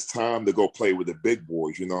 it's time to go play with the big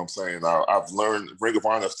boys, you know what I'm saying? I've learned, Ring of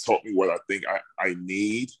Honor has taught me what I think I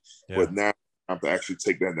need, but now I have to actually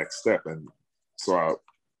take that next step. And so I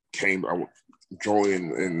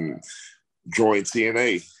joined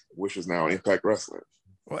TNA, which is now Impact Wrestling.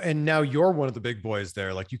 Well, and now you're one of the big boys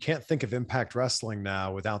there. Like, you can't think of Impact Wrestling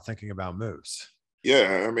now without thinking about Moose.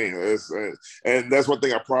 Yeah, I mean, and that's one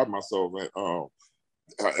thing I pride myself in.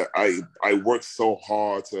 I worked so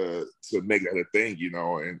hard to make that a thing, you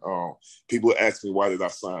know, and people ask me, why did I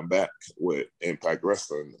sign back with Impact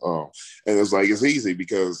Wrestling? And it's like, it's easy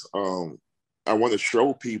because I want to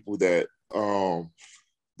show people that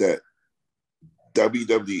that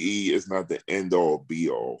WWE is not the end all be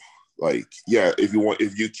all. Like, yeah, if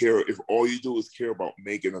you care, if all you do is care about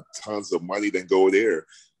making tons of money, then go there.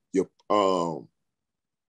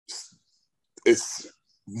 It's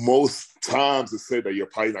most times it's said that you're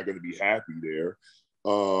probably not going to be happy there.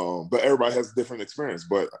 But everybody has a different experience.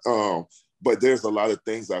 But there's a lot of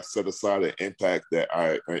things I've set aside at Impact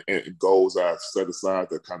and goals I've set aside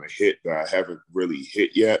to kind of hit that I haven't really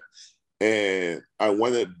hit yet. And I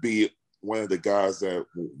want to be one of the guys that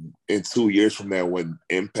in 2 years from now, when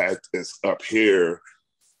Impact is up here,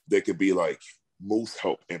 they could be like, Moose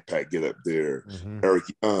helped Impact get up there. Mm-hmm. Eric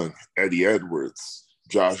Young, Eddie Edwards,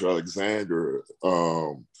 Josh Alexander,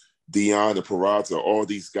 Dion and Peraza, all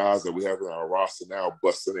these guys that we have in our roster now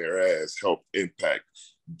busting their ass, help Impact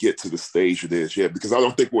get to the stage it is yet, because I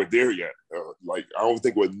don't think we're there yet. I don't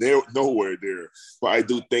think we're nowhere there, but I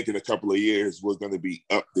do think in a couple of years we're going to be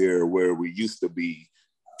up there where we used to be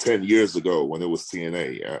 10 years ago when it was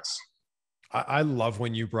TNA. Yes. I love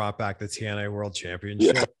when you brought back the TNA World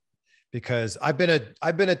Championship. Yeah. Because I've been a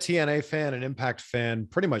TNA fan and Impact fan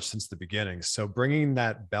pretty much since the beginning. So bringing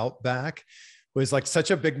that belt back was like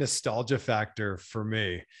such a big nostalgia factor for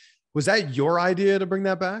me. Was that your idea to bring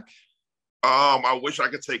that back? I wish I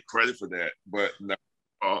could take credit for that, but no.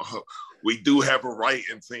 We do have a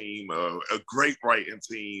writing team, a great writing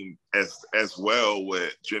team as well,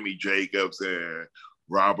 with Jimmy Jacobs and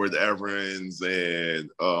Robert Evans and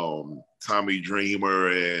Tommy Dreamer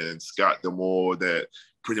and Scott D'Amore that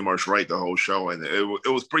pretty much write the whole show. And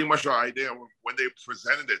it was pretty much an idea. When they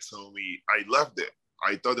presented it to me, I loved it.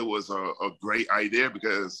 I thought it was a great idea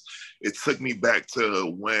because it took me back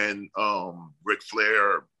to when Ric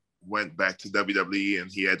Flair went back to WWE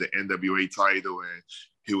and he had the NWA title and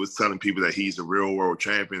he was telling people that he's a real world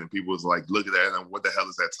champion, and people was like, look at that, and what the hell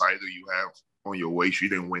is that title you have on your waist? You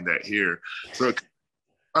didn't win that here. So it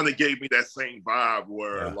kind of gave me that same vibe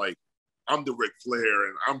where like, I'm the Ric Flair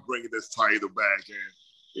and I'm bringing this title back. And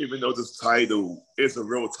even though this title is a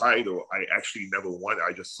real title, I actually never won it.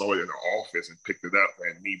 I just saw it in the office and picked it up,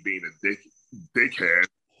 and me being a dickhead,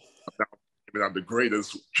 I'm the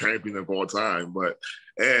greatest champion of all time.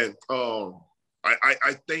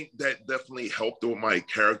 I think that definitely helped with my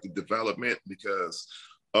character development because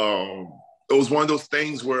it was one of those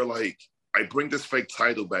things where like I bring this fake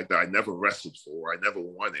title back that I never wrestled for, I never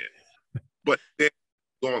won it, but then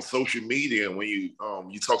go on social media and when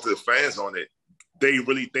you talk to the fans on it, they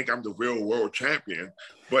really think I'm the real world champion,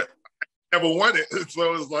 but I never won it.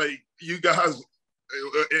 So it's like you guys.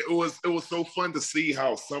 It was so fun to see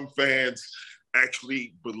how some fans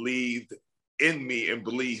actually believed in me and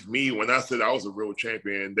believed me when I said I was a real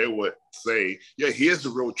champion. They would say, yeah, he is the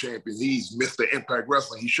real champion. He's Mr. Impact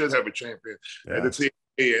Wrestling. He should have a champion. Yeah.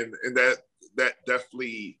 And that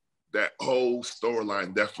definitely, that whole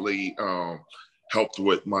storyline definitely helped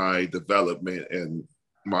with my development and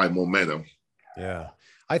my momentum. Yeah.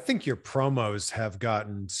 I think your promos have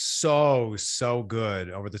gotten so good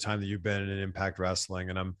over the time that you've been in Impact Wrestling.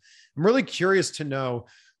 And I'm really curious to know,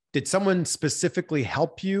 did someone specifically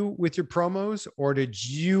help you with your promos, or did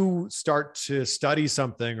you start to study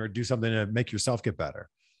something or do something to make yourself get better?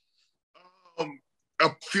 A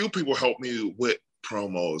few people helped me with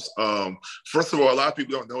promos. First of all, a lot of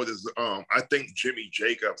people don't know this. I think Jimmy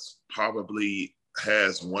Jacobs probably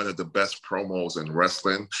has one of the best promos in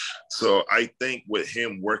wrestling. So I think with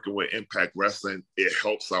him working with Impact Wrestling, it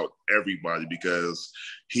helps out everybody because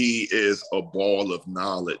he is a ball of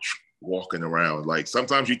knowledge walking around. Like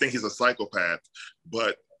sometimes you think he's a psychopath,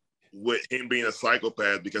 but with him being a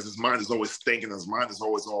psychopath, because his mind is always thinking, his mind is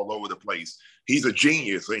always all over the place, he's a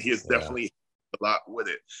genius and he has definitely a lot with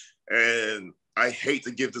it. And I hate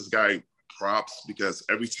to give this guy props because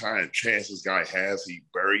every chance this guy has, he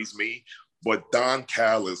buries me. But Don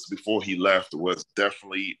Callis, before he left, was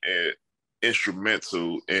definitely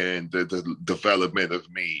instrumental in the development of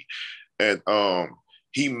me. And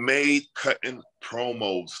he made cutting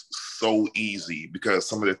promos so easy because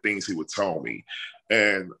some of the things he would tell me.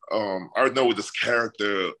 And I know with this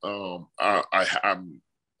character I'm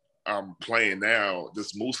playing now,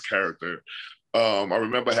 this Moose character, I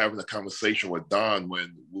remember having a conversation with Don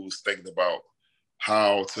when we was thinking about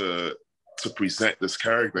how to present this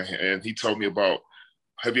character, and he told me about,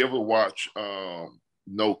 have you ever watched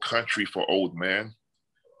No Country for Old Men?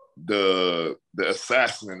 The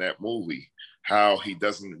assassin in that movie, how he's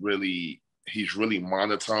really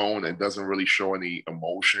monotone and doesn't really show any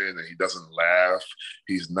emotion, and he doesn't laugh,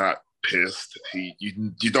 he's not pissed,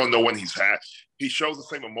 you don't know when he's happy. He shows the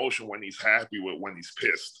same emotion when he's happy with when he's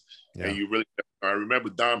pissed. And I remember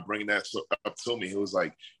Don bringing that up to me. He was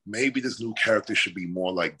like, maybe this new character should be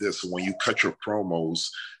more like this. So when you cut your promos,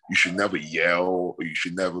 you should never yell, or you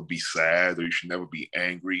should never be sad, or you should never be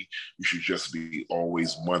angry. You should just be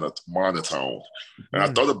always monotone.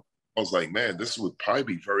 And I was like, man, this would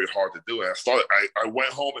probably be very hard to do. And I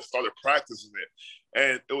went home and started practicing it.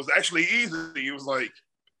 And it was actually easy. It was like,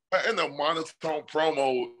 and a monotone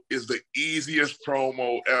promo is the easiest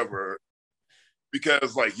promo ever.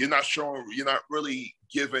 Because like you're not really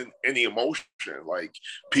giving any emotion. Like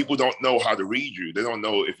people don't know how to read you. They don't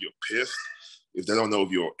know if you're pissed, if they don't know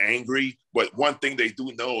if you're angry. But one thing they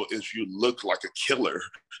do know is you look like a killer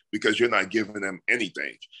because you're not giving them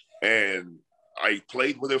anything. And I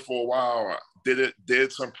played with it for a while. I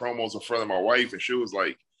did some promos in front of my wife, and she was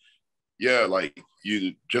like, yeah, like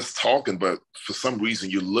you just talking, but for some reason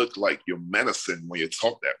you look like you're menacing when you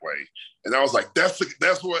talk that way. And I was like, that's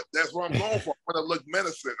what I'm going for. I want to look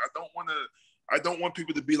menacing. I don't want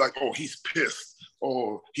people to be like, oh, he's pissed,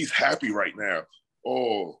 or he's happy right now,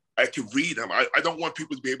 or I can read him. I don't want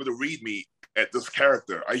people to be able to read me at this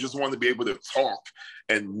character. I just want to be able to talk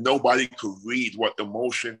and nobody could read what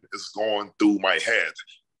emotion is going through my head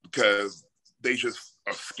because they just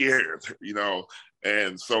are scared, you know?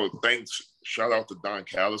 And so shout out to Don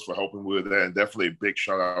Callis for helping with that. And definitely a big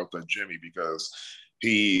shout out to Jimmy because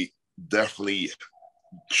he definitely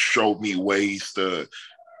showed me ways to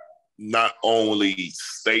not only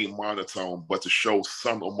stay monotone, but to show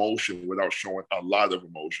some emotion without showing a lot of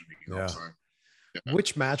emotion. You know what I'm saying? Yeah.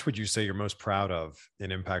 Which match would you say you're most proud of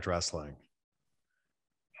in Impact Wrestling?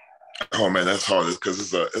 Oh man, that's hard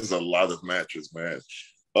because it's a lot of matches, man.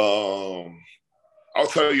 I'll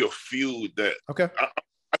tell you a few that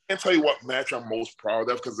I can't tell you what match I'm most proud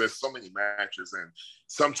of because there's so many matches, and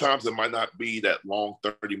sometimes it might not be that long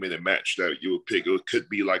 30-minute match that you would pick. It could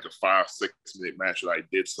be like a 5-6 minute match that I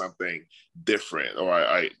did something different, or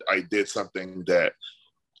I did something that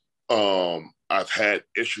I've had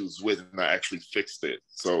issues with and I actually fixed it.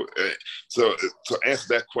 So to answer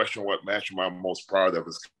that question, what match am I most proud of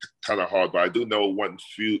is kind of hard, but I do know a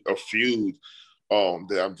feud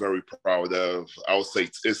that I'm very proud of. I would say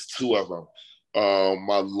it's two of them.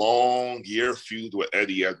 My long year feud with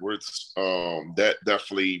Eddie Edwards, that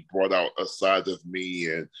definitely brought out a side of me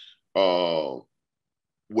and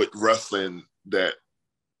with wrestling that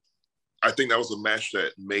I think that was a match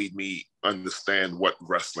that made me understand what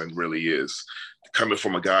wrestling really is. Coming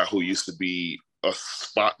from a guy who used to be a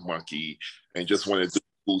spot monkey and just wanted to do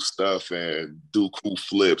cool stuff and do cool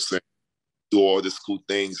flips and do all these cool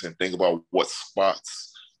things and think about what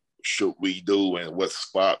spots should we do and what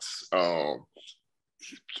spots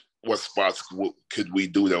could we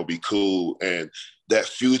do that would be cool. And that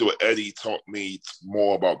feud with Eddie taught me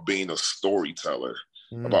more about being a storyteller,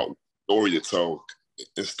 about story to tell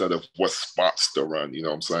instead of what spots to run, you know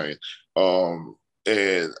what I'm saying?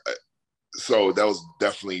 And so that was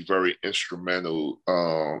definitely very instrumental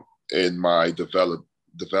in my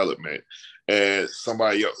development. And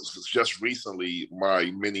somebody else, just recently, my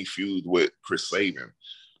mini feud with Chris Sabin.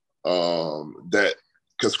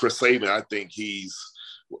 Because Chris Sabin, I think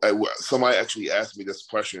somebody actually asked me this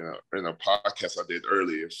question in a podcast I did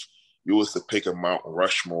earlier. If you was to pick a Mount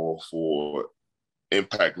Rushmore for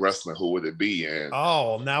Impact Wrestling, who would it be? And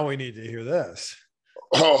now we need to hear this.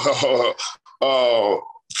 We'll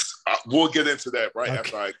get into that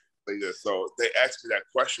after I say this. So they asked me that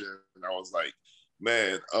question, and I was like,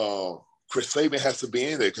 man, Chris Sabin has to be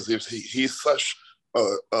in there because he's such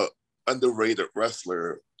a underrated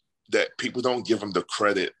wrestler that people don't give him the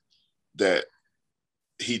credit that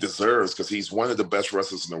he deserves because he's one of the best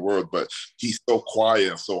wrestlers in the world, but he's so quiet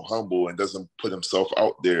and so humble and doesn't put himself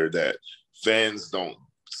out there that fans don't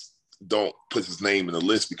put his name in the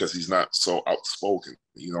list because he's not so outspoken,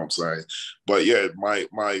 you know what I'm saying? But yeah,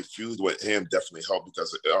 my feud with him definitely helped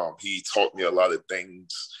because he taught me a lot of things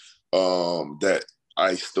that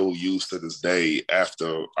I still use to this day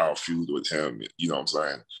after our feud with him, you know what I'm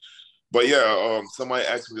saying? But yeah, somebody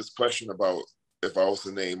asked me this question about if I was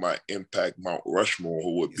to name my Impact Mount Rushmore,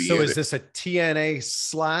 who would be So is this a TNA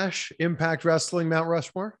 / Impact Wrestling Mount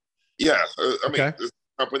Rushmore? Yeah, I mean, this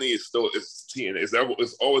company is TNA.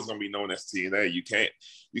 It's always going to be known as TNA. You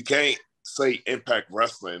can't say Impact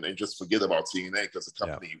Wrestling and just forget about TNA because the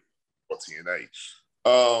company for TNA.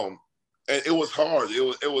 And it was hard.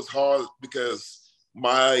 It was hard because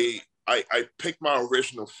I picked my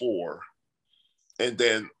original 4, and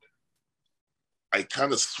then I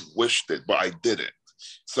kind of switched it, but I didn't.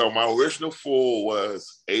 So my original 4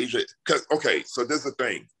 was AJ. So there's the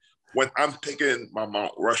thing. When I'm picking my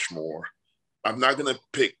Mount Rushmore, I'm not gonna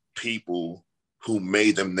pick people who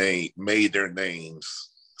made their names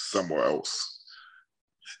somewhere else.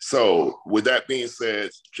 So with that being said,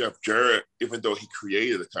 Jeff Jarrett, even though he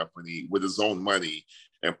created a company with his own money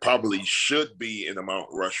and probably should be in the Mount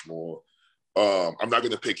Rushmore, I'm not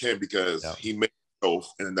gonna pick him because he made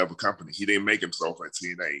himself in another company. He didn't make himself at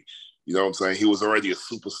TNA. You know what I'm saying? He was already a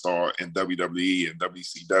superstar in WWE and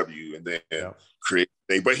WCW and then created.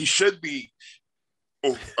 But he should be,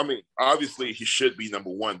 obviously he should be number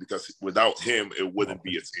 1 because without him, it wouldn't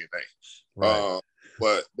be a TNA. Right.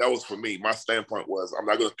 But that was for me. My standpoint was I'm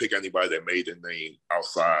not going to pick anybody that made a name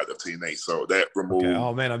outside of TNA. So that removes. Okay.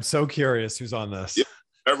 Oh man, I'm so curious who's on this. Yeah,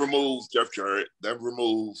 that removes Jeff Jarrett. That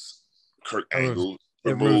removes Kurt Angle.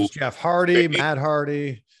 It removes Jeff Hardy, Matt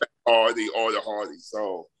Hardy. All the Hardy.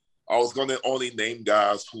 So I was going to only name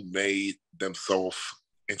guys who made themselves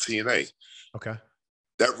in TNA. Okay.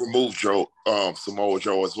 That removed Samoa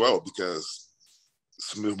Joe as well, because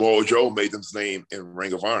Samoa Joe made his name in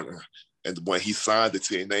Ring of Honor. And when he signed the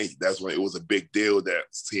TNA, that's when it was a big deal that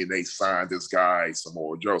TNA signed this guy,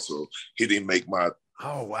 Samoa Joe. So he didn't make my...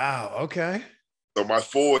 Oh, wow. Okay. So my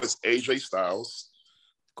 4 is AJ Styles.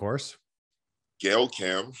 Of course. Gail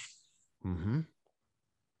Kim. Mm-hmm.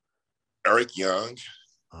 Eric Young.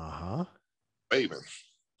 Uh-huh. Raven.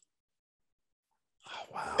 Oh,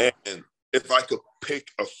 wow. And if I could pick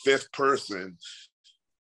a 5th person,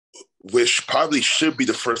 which probably should be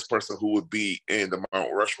the first person who would be in the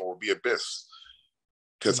Mount Rushmore, would be Abyss.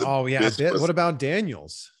 What about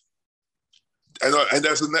Daniels? And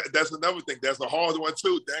that's another thing. That's a hard one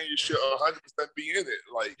too. Daniel should 100% be in it.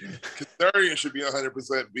 Like Kazarian should be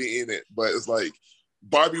 100% be in it. But it's like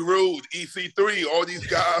Bobby Roode, EC3, all these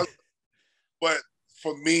guys. But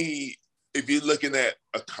for me, if you're looking at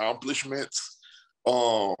accomplishments,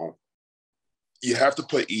 you have to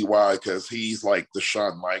put EY, because he's like the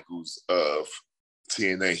Shawn Michaels of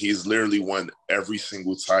TNA. He's literally won every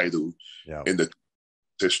single title in the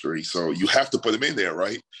history. So you have to put him in there,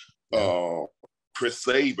 right? Yeah. Chris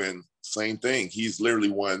Sabin, same thing. He's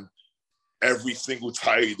literally won every single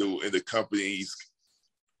title in the company's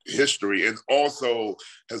history, and also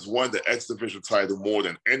has won the X Division title more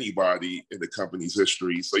than anybody in the company's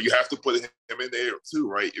history. So you have to put him in there too,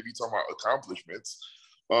 right? If you're talking about accomplishments.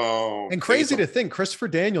 And crazy to think, Christopher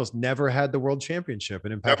Daniels never had the world championship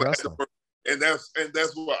in Impact Wrestling. And that's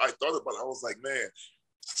what I thought about. I was like, man,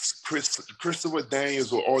 Christopher Daniels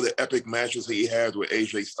with all the epic matches he had with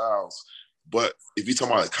AJ Styles. But if you're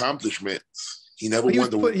talking about accomplishments, he never won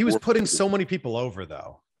the world. He was putting so many people over,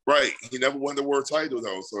 though. Right. He never won the world title,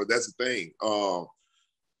 though. So that's the thing.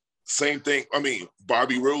 Same thing. I mean,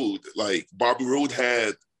 Bobby Roode. Like, Bobby Roode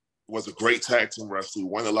was a great tag team wrestler.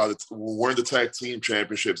 Won the tag team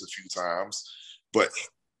championships a few times, but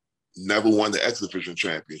never won the X Division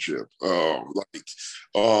championship. And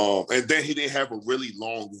then he didn't have a really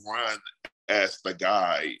long run as the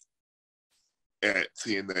guy at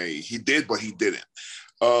TNA. He did, but he didn't.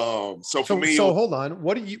 So hold on.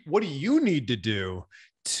 What do you need to do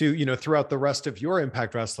to, throughout the rest of your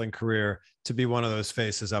Impact Wrestling career to be one of those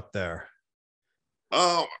faces up there?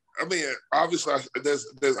 I mean, obviously,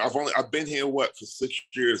 I've been here for 6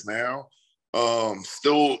 years now.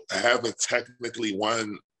 Still haven't technically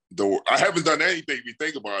won I haven't done anything if you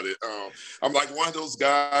think about it. I'm like one of those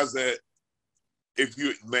guys that if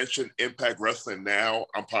you mention Impact Wrestling now,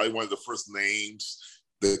 I'm probably one of the first names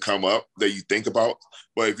that come up that you think about.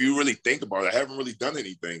 But if you really think about it, I haven't really done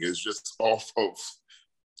anything. It's just off of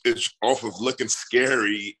looking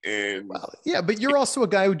scary. And but you're also a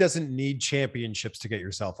guy who doesn't need championships to get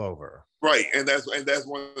yourself over. Right. And that's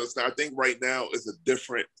one of those things. I think right now is a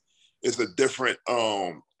different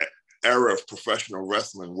era of professional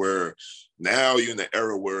wrestling, where now you're in the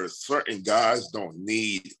era where certain guys don't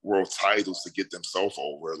need world titles to get themselves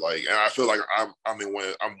over. Like, and I feel like I'm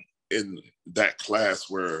in that class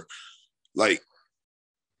where, like,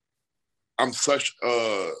 I'm such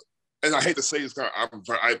and I hate to say this, I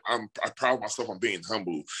pride myself on being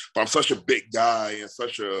humble, but I'm such a big guy and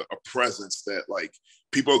such a presence that, like,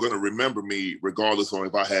 people are going to remember me regardless of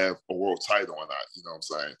if I have a world title or not. You know what I'm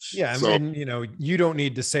saying? Yeah. So, and you don't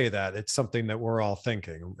need to say that. It's something that we're all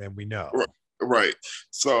thinking and we know. Right.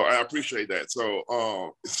 So I appreciate that. So,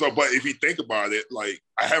 but if you think about it, like,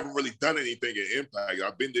 I haven't really done anything in Impact.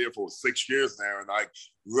 I've been there for 6 years now, and I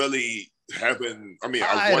really haven't. I mean,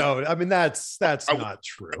 that's not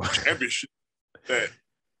true. Championship that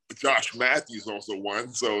Josh Matthews also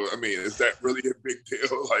won. So, I mean, is that really a big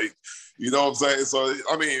deal? Like, you know what I'm saying? So,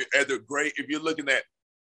 I mean, if you're looking at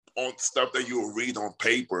on stuff that you will read on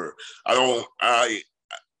paper, I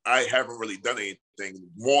haven't really done anything.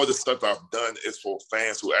 More of the stuff I've done is for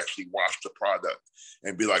fans who actually watch the product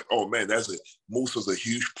and be like, oh man, Moose was a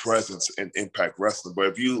huge presence in Impact Wrestling. But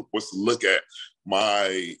if you was to look at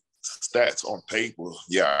my stats on paper,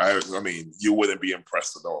 I mean, you wouldn't be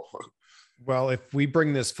impressed at all. Well, if we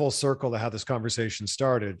bring this full circle to how this conversation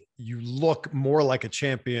started, you look more like a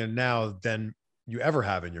champion now than you ever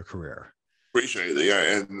have in your career. Appreciate it.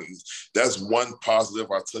 Yeah. And that's one positive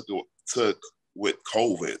I took with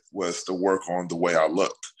COVID, was to work on the way I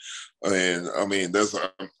looked. And I mean, there's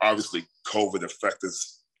obviously COVID affected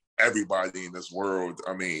everybody in this world.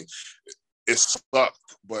 I mean, it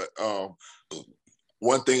sucked, but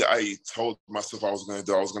one thing I told myself I was going to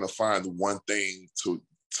do, I was going to find one thing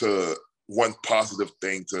one positive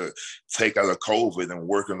thing to take out of COVID, and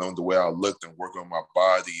working on the way I looked and working on my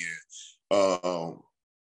body and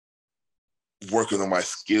working on my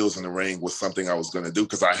skills in the ring was something I was going to do,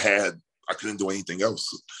 because I I couldn't do anything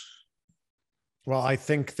else. Well, I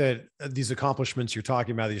think that these accomplishments you're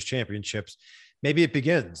talking about, these championships, maybe it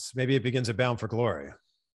begins at Bound for Glory.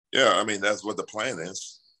 Yeah, I mean, that's what the plan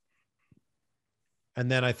is. And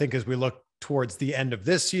then I think as we look towards the end of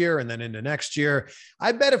this year and then into next year,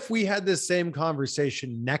 I bet if we had this same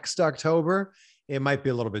conversation next October, it might be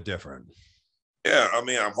a little bit different. Yeah, I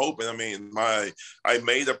mean, I'm hoping. I mean, I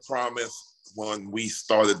made a promise when we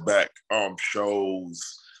started back shows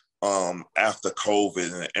after COVID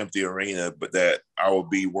in an empty arena, but that I will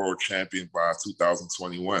be world champion by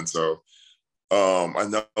 2021. So I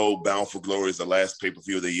know Bound for Glory is the last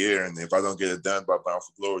pay-per-view of the year, and if I don't get it done by Bound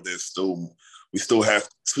for Glory, we still have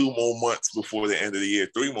 2 more months before the end of the year,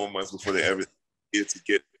 3 more months before the end of the year to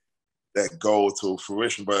get that goal to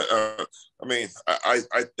fruition. But I mean,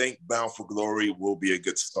 I think Bound for Glory will be a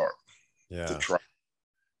good start. Yeah. To try.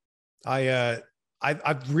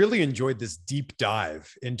 I've really enjoyed this deep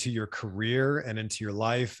dive into your career and into your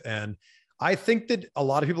life. And I think that a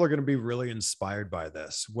lot of people are going to be really inspired by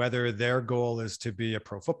this, whether their goal is to be a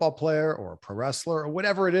pro football player or a pro wrestler or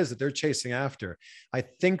whatever it is that they're chasing after. I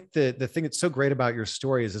think that the thing that's so great about your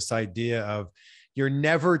story is this idea of you're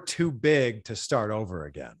never too big to start over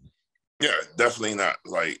again. Yeah, definitely not.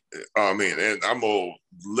 Like, I mean, and I'm a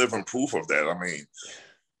living proof of that. I mean,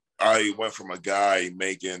 I went from a guy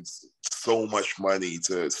making so much money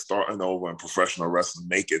to starting over in professional wrestling,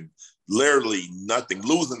 making literally nothing,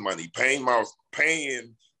 losing money, paying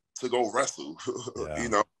to go wrestle, Yeah. you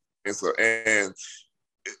know. And so, and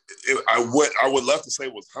I would love to say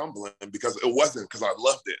it was humbling because it wasn't, because I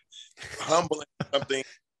loved it. Humbling something.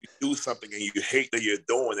 You do something and you hate that you're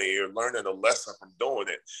doing it, you're learning a lesson from doing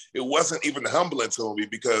it. It wasn't even humbling to me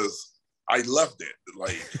because I loved it.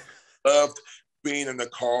 Like, loved being in the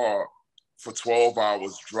car for 12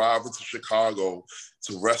 hours, driving to Chicago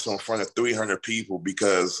to wrestle in front of 300 people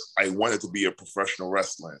because I wanted to be a professional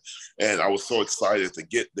wrestler. And I was so excited to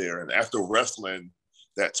get there. And after wrestling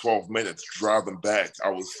that 12 minutes, driving back,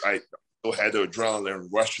 I still had the adrenaline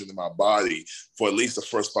rushing in my body for at least the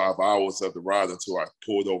first 5 hours of the ride until I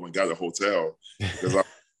pulled over and got a hotel because I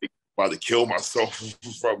was about to kill myself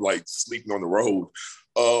from like sleeping on the road.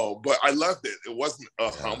 But I loved it. It wasn't a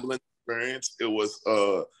humbling experience. It was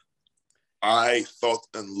I felt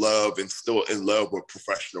in love and still in love with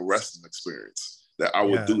professional wrestling experience that I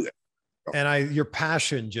would do that. And your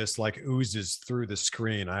passion just like oozes through the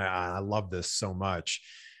screen. I love this so much.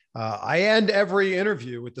 I end every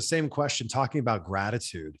interview with the same question, talking about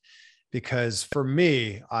gratitude, because for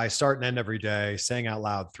me, I start and end every day saying out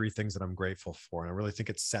loud 3 things that I'm grateful for. And I really think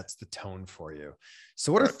it sets the tone for you.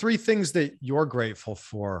 So what are 3 things that you're grateful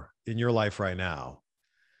for in your life right now?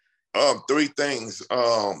 3 things.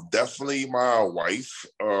 Definitely my wife,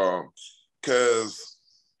 because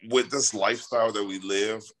with this lifestyle that we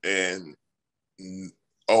live and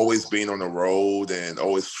always being on the road and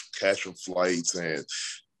always catching flights, and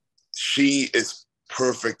she is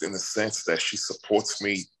perfect in the sense that she supports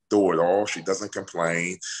me through it all. She doesn't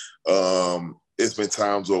complain. It's been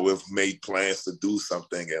times where we've made plans to do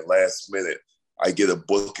something and last minute I get a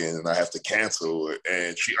booking and I have to cancel it.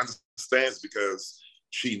 And she understands because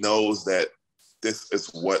she knows that this is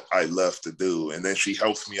what I love to do. And then she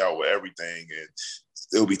helps me out with everything. And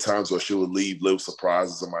there'll be times where she will leave little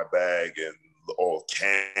surprises in my bag, or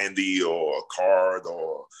candy or a card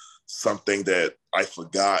or something that I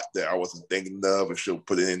forgot that I wasn't thinking of, and she'll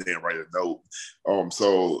put it in there and write a note.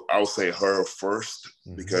 So I would say her first,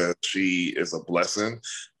 because she is a blessing.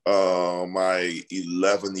 My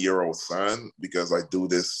 11-year-old son, because I do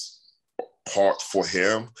this part for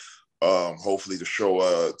him, hopefully to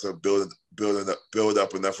show to build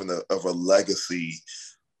up enough of a legacy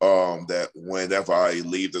that whenever I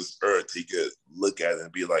leave this earth, he could look at it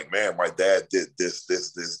and be like, man, my dad did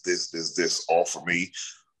this all for me.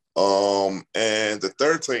 And the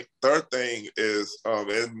third thing is,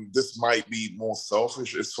 and this might be more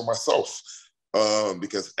selfish, is for myself.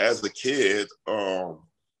 Because as a kid,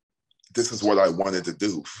 this is what I wanted to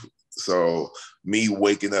do. So me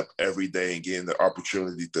waking up every day and getting the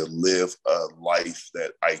opportunity to live a life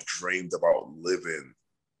that I dreamed about living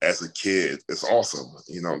as a kid, it's awesome.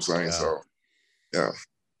 You know what I'm saying? Yeah. So, yeah.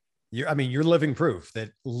 You're living proof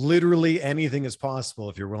that literally anything is possible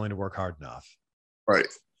if you're willing to work hard enough. Right.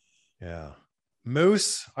 Yeah.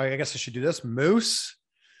 Moose, I guess I should do this. Moose,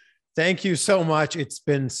 thank you so much. It's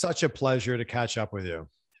been such a pleasure to catch up with you.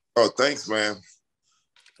 Oh, thanks, man.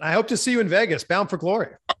 I hope to see you in Vegas, Bound for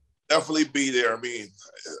Glory. I'll definitely be there. I mean,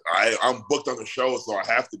 I'm booked on the show, so I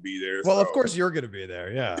have to be there. Well, of course you're going to be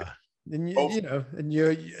there. Yeah. And you know,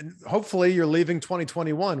 and hopefully you're leaving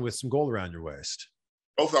 2021 with some gold around your waist.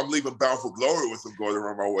 hopefully I'm leaving bound for glory with some gold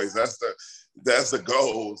around my waist. That's the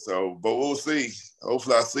goal. So, but we'll see.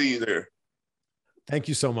 Hopefully I see you there. Thank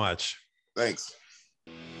you so much. Thanks.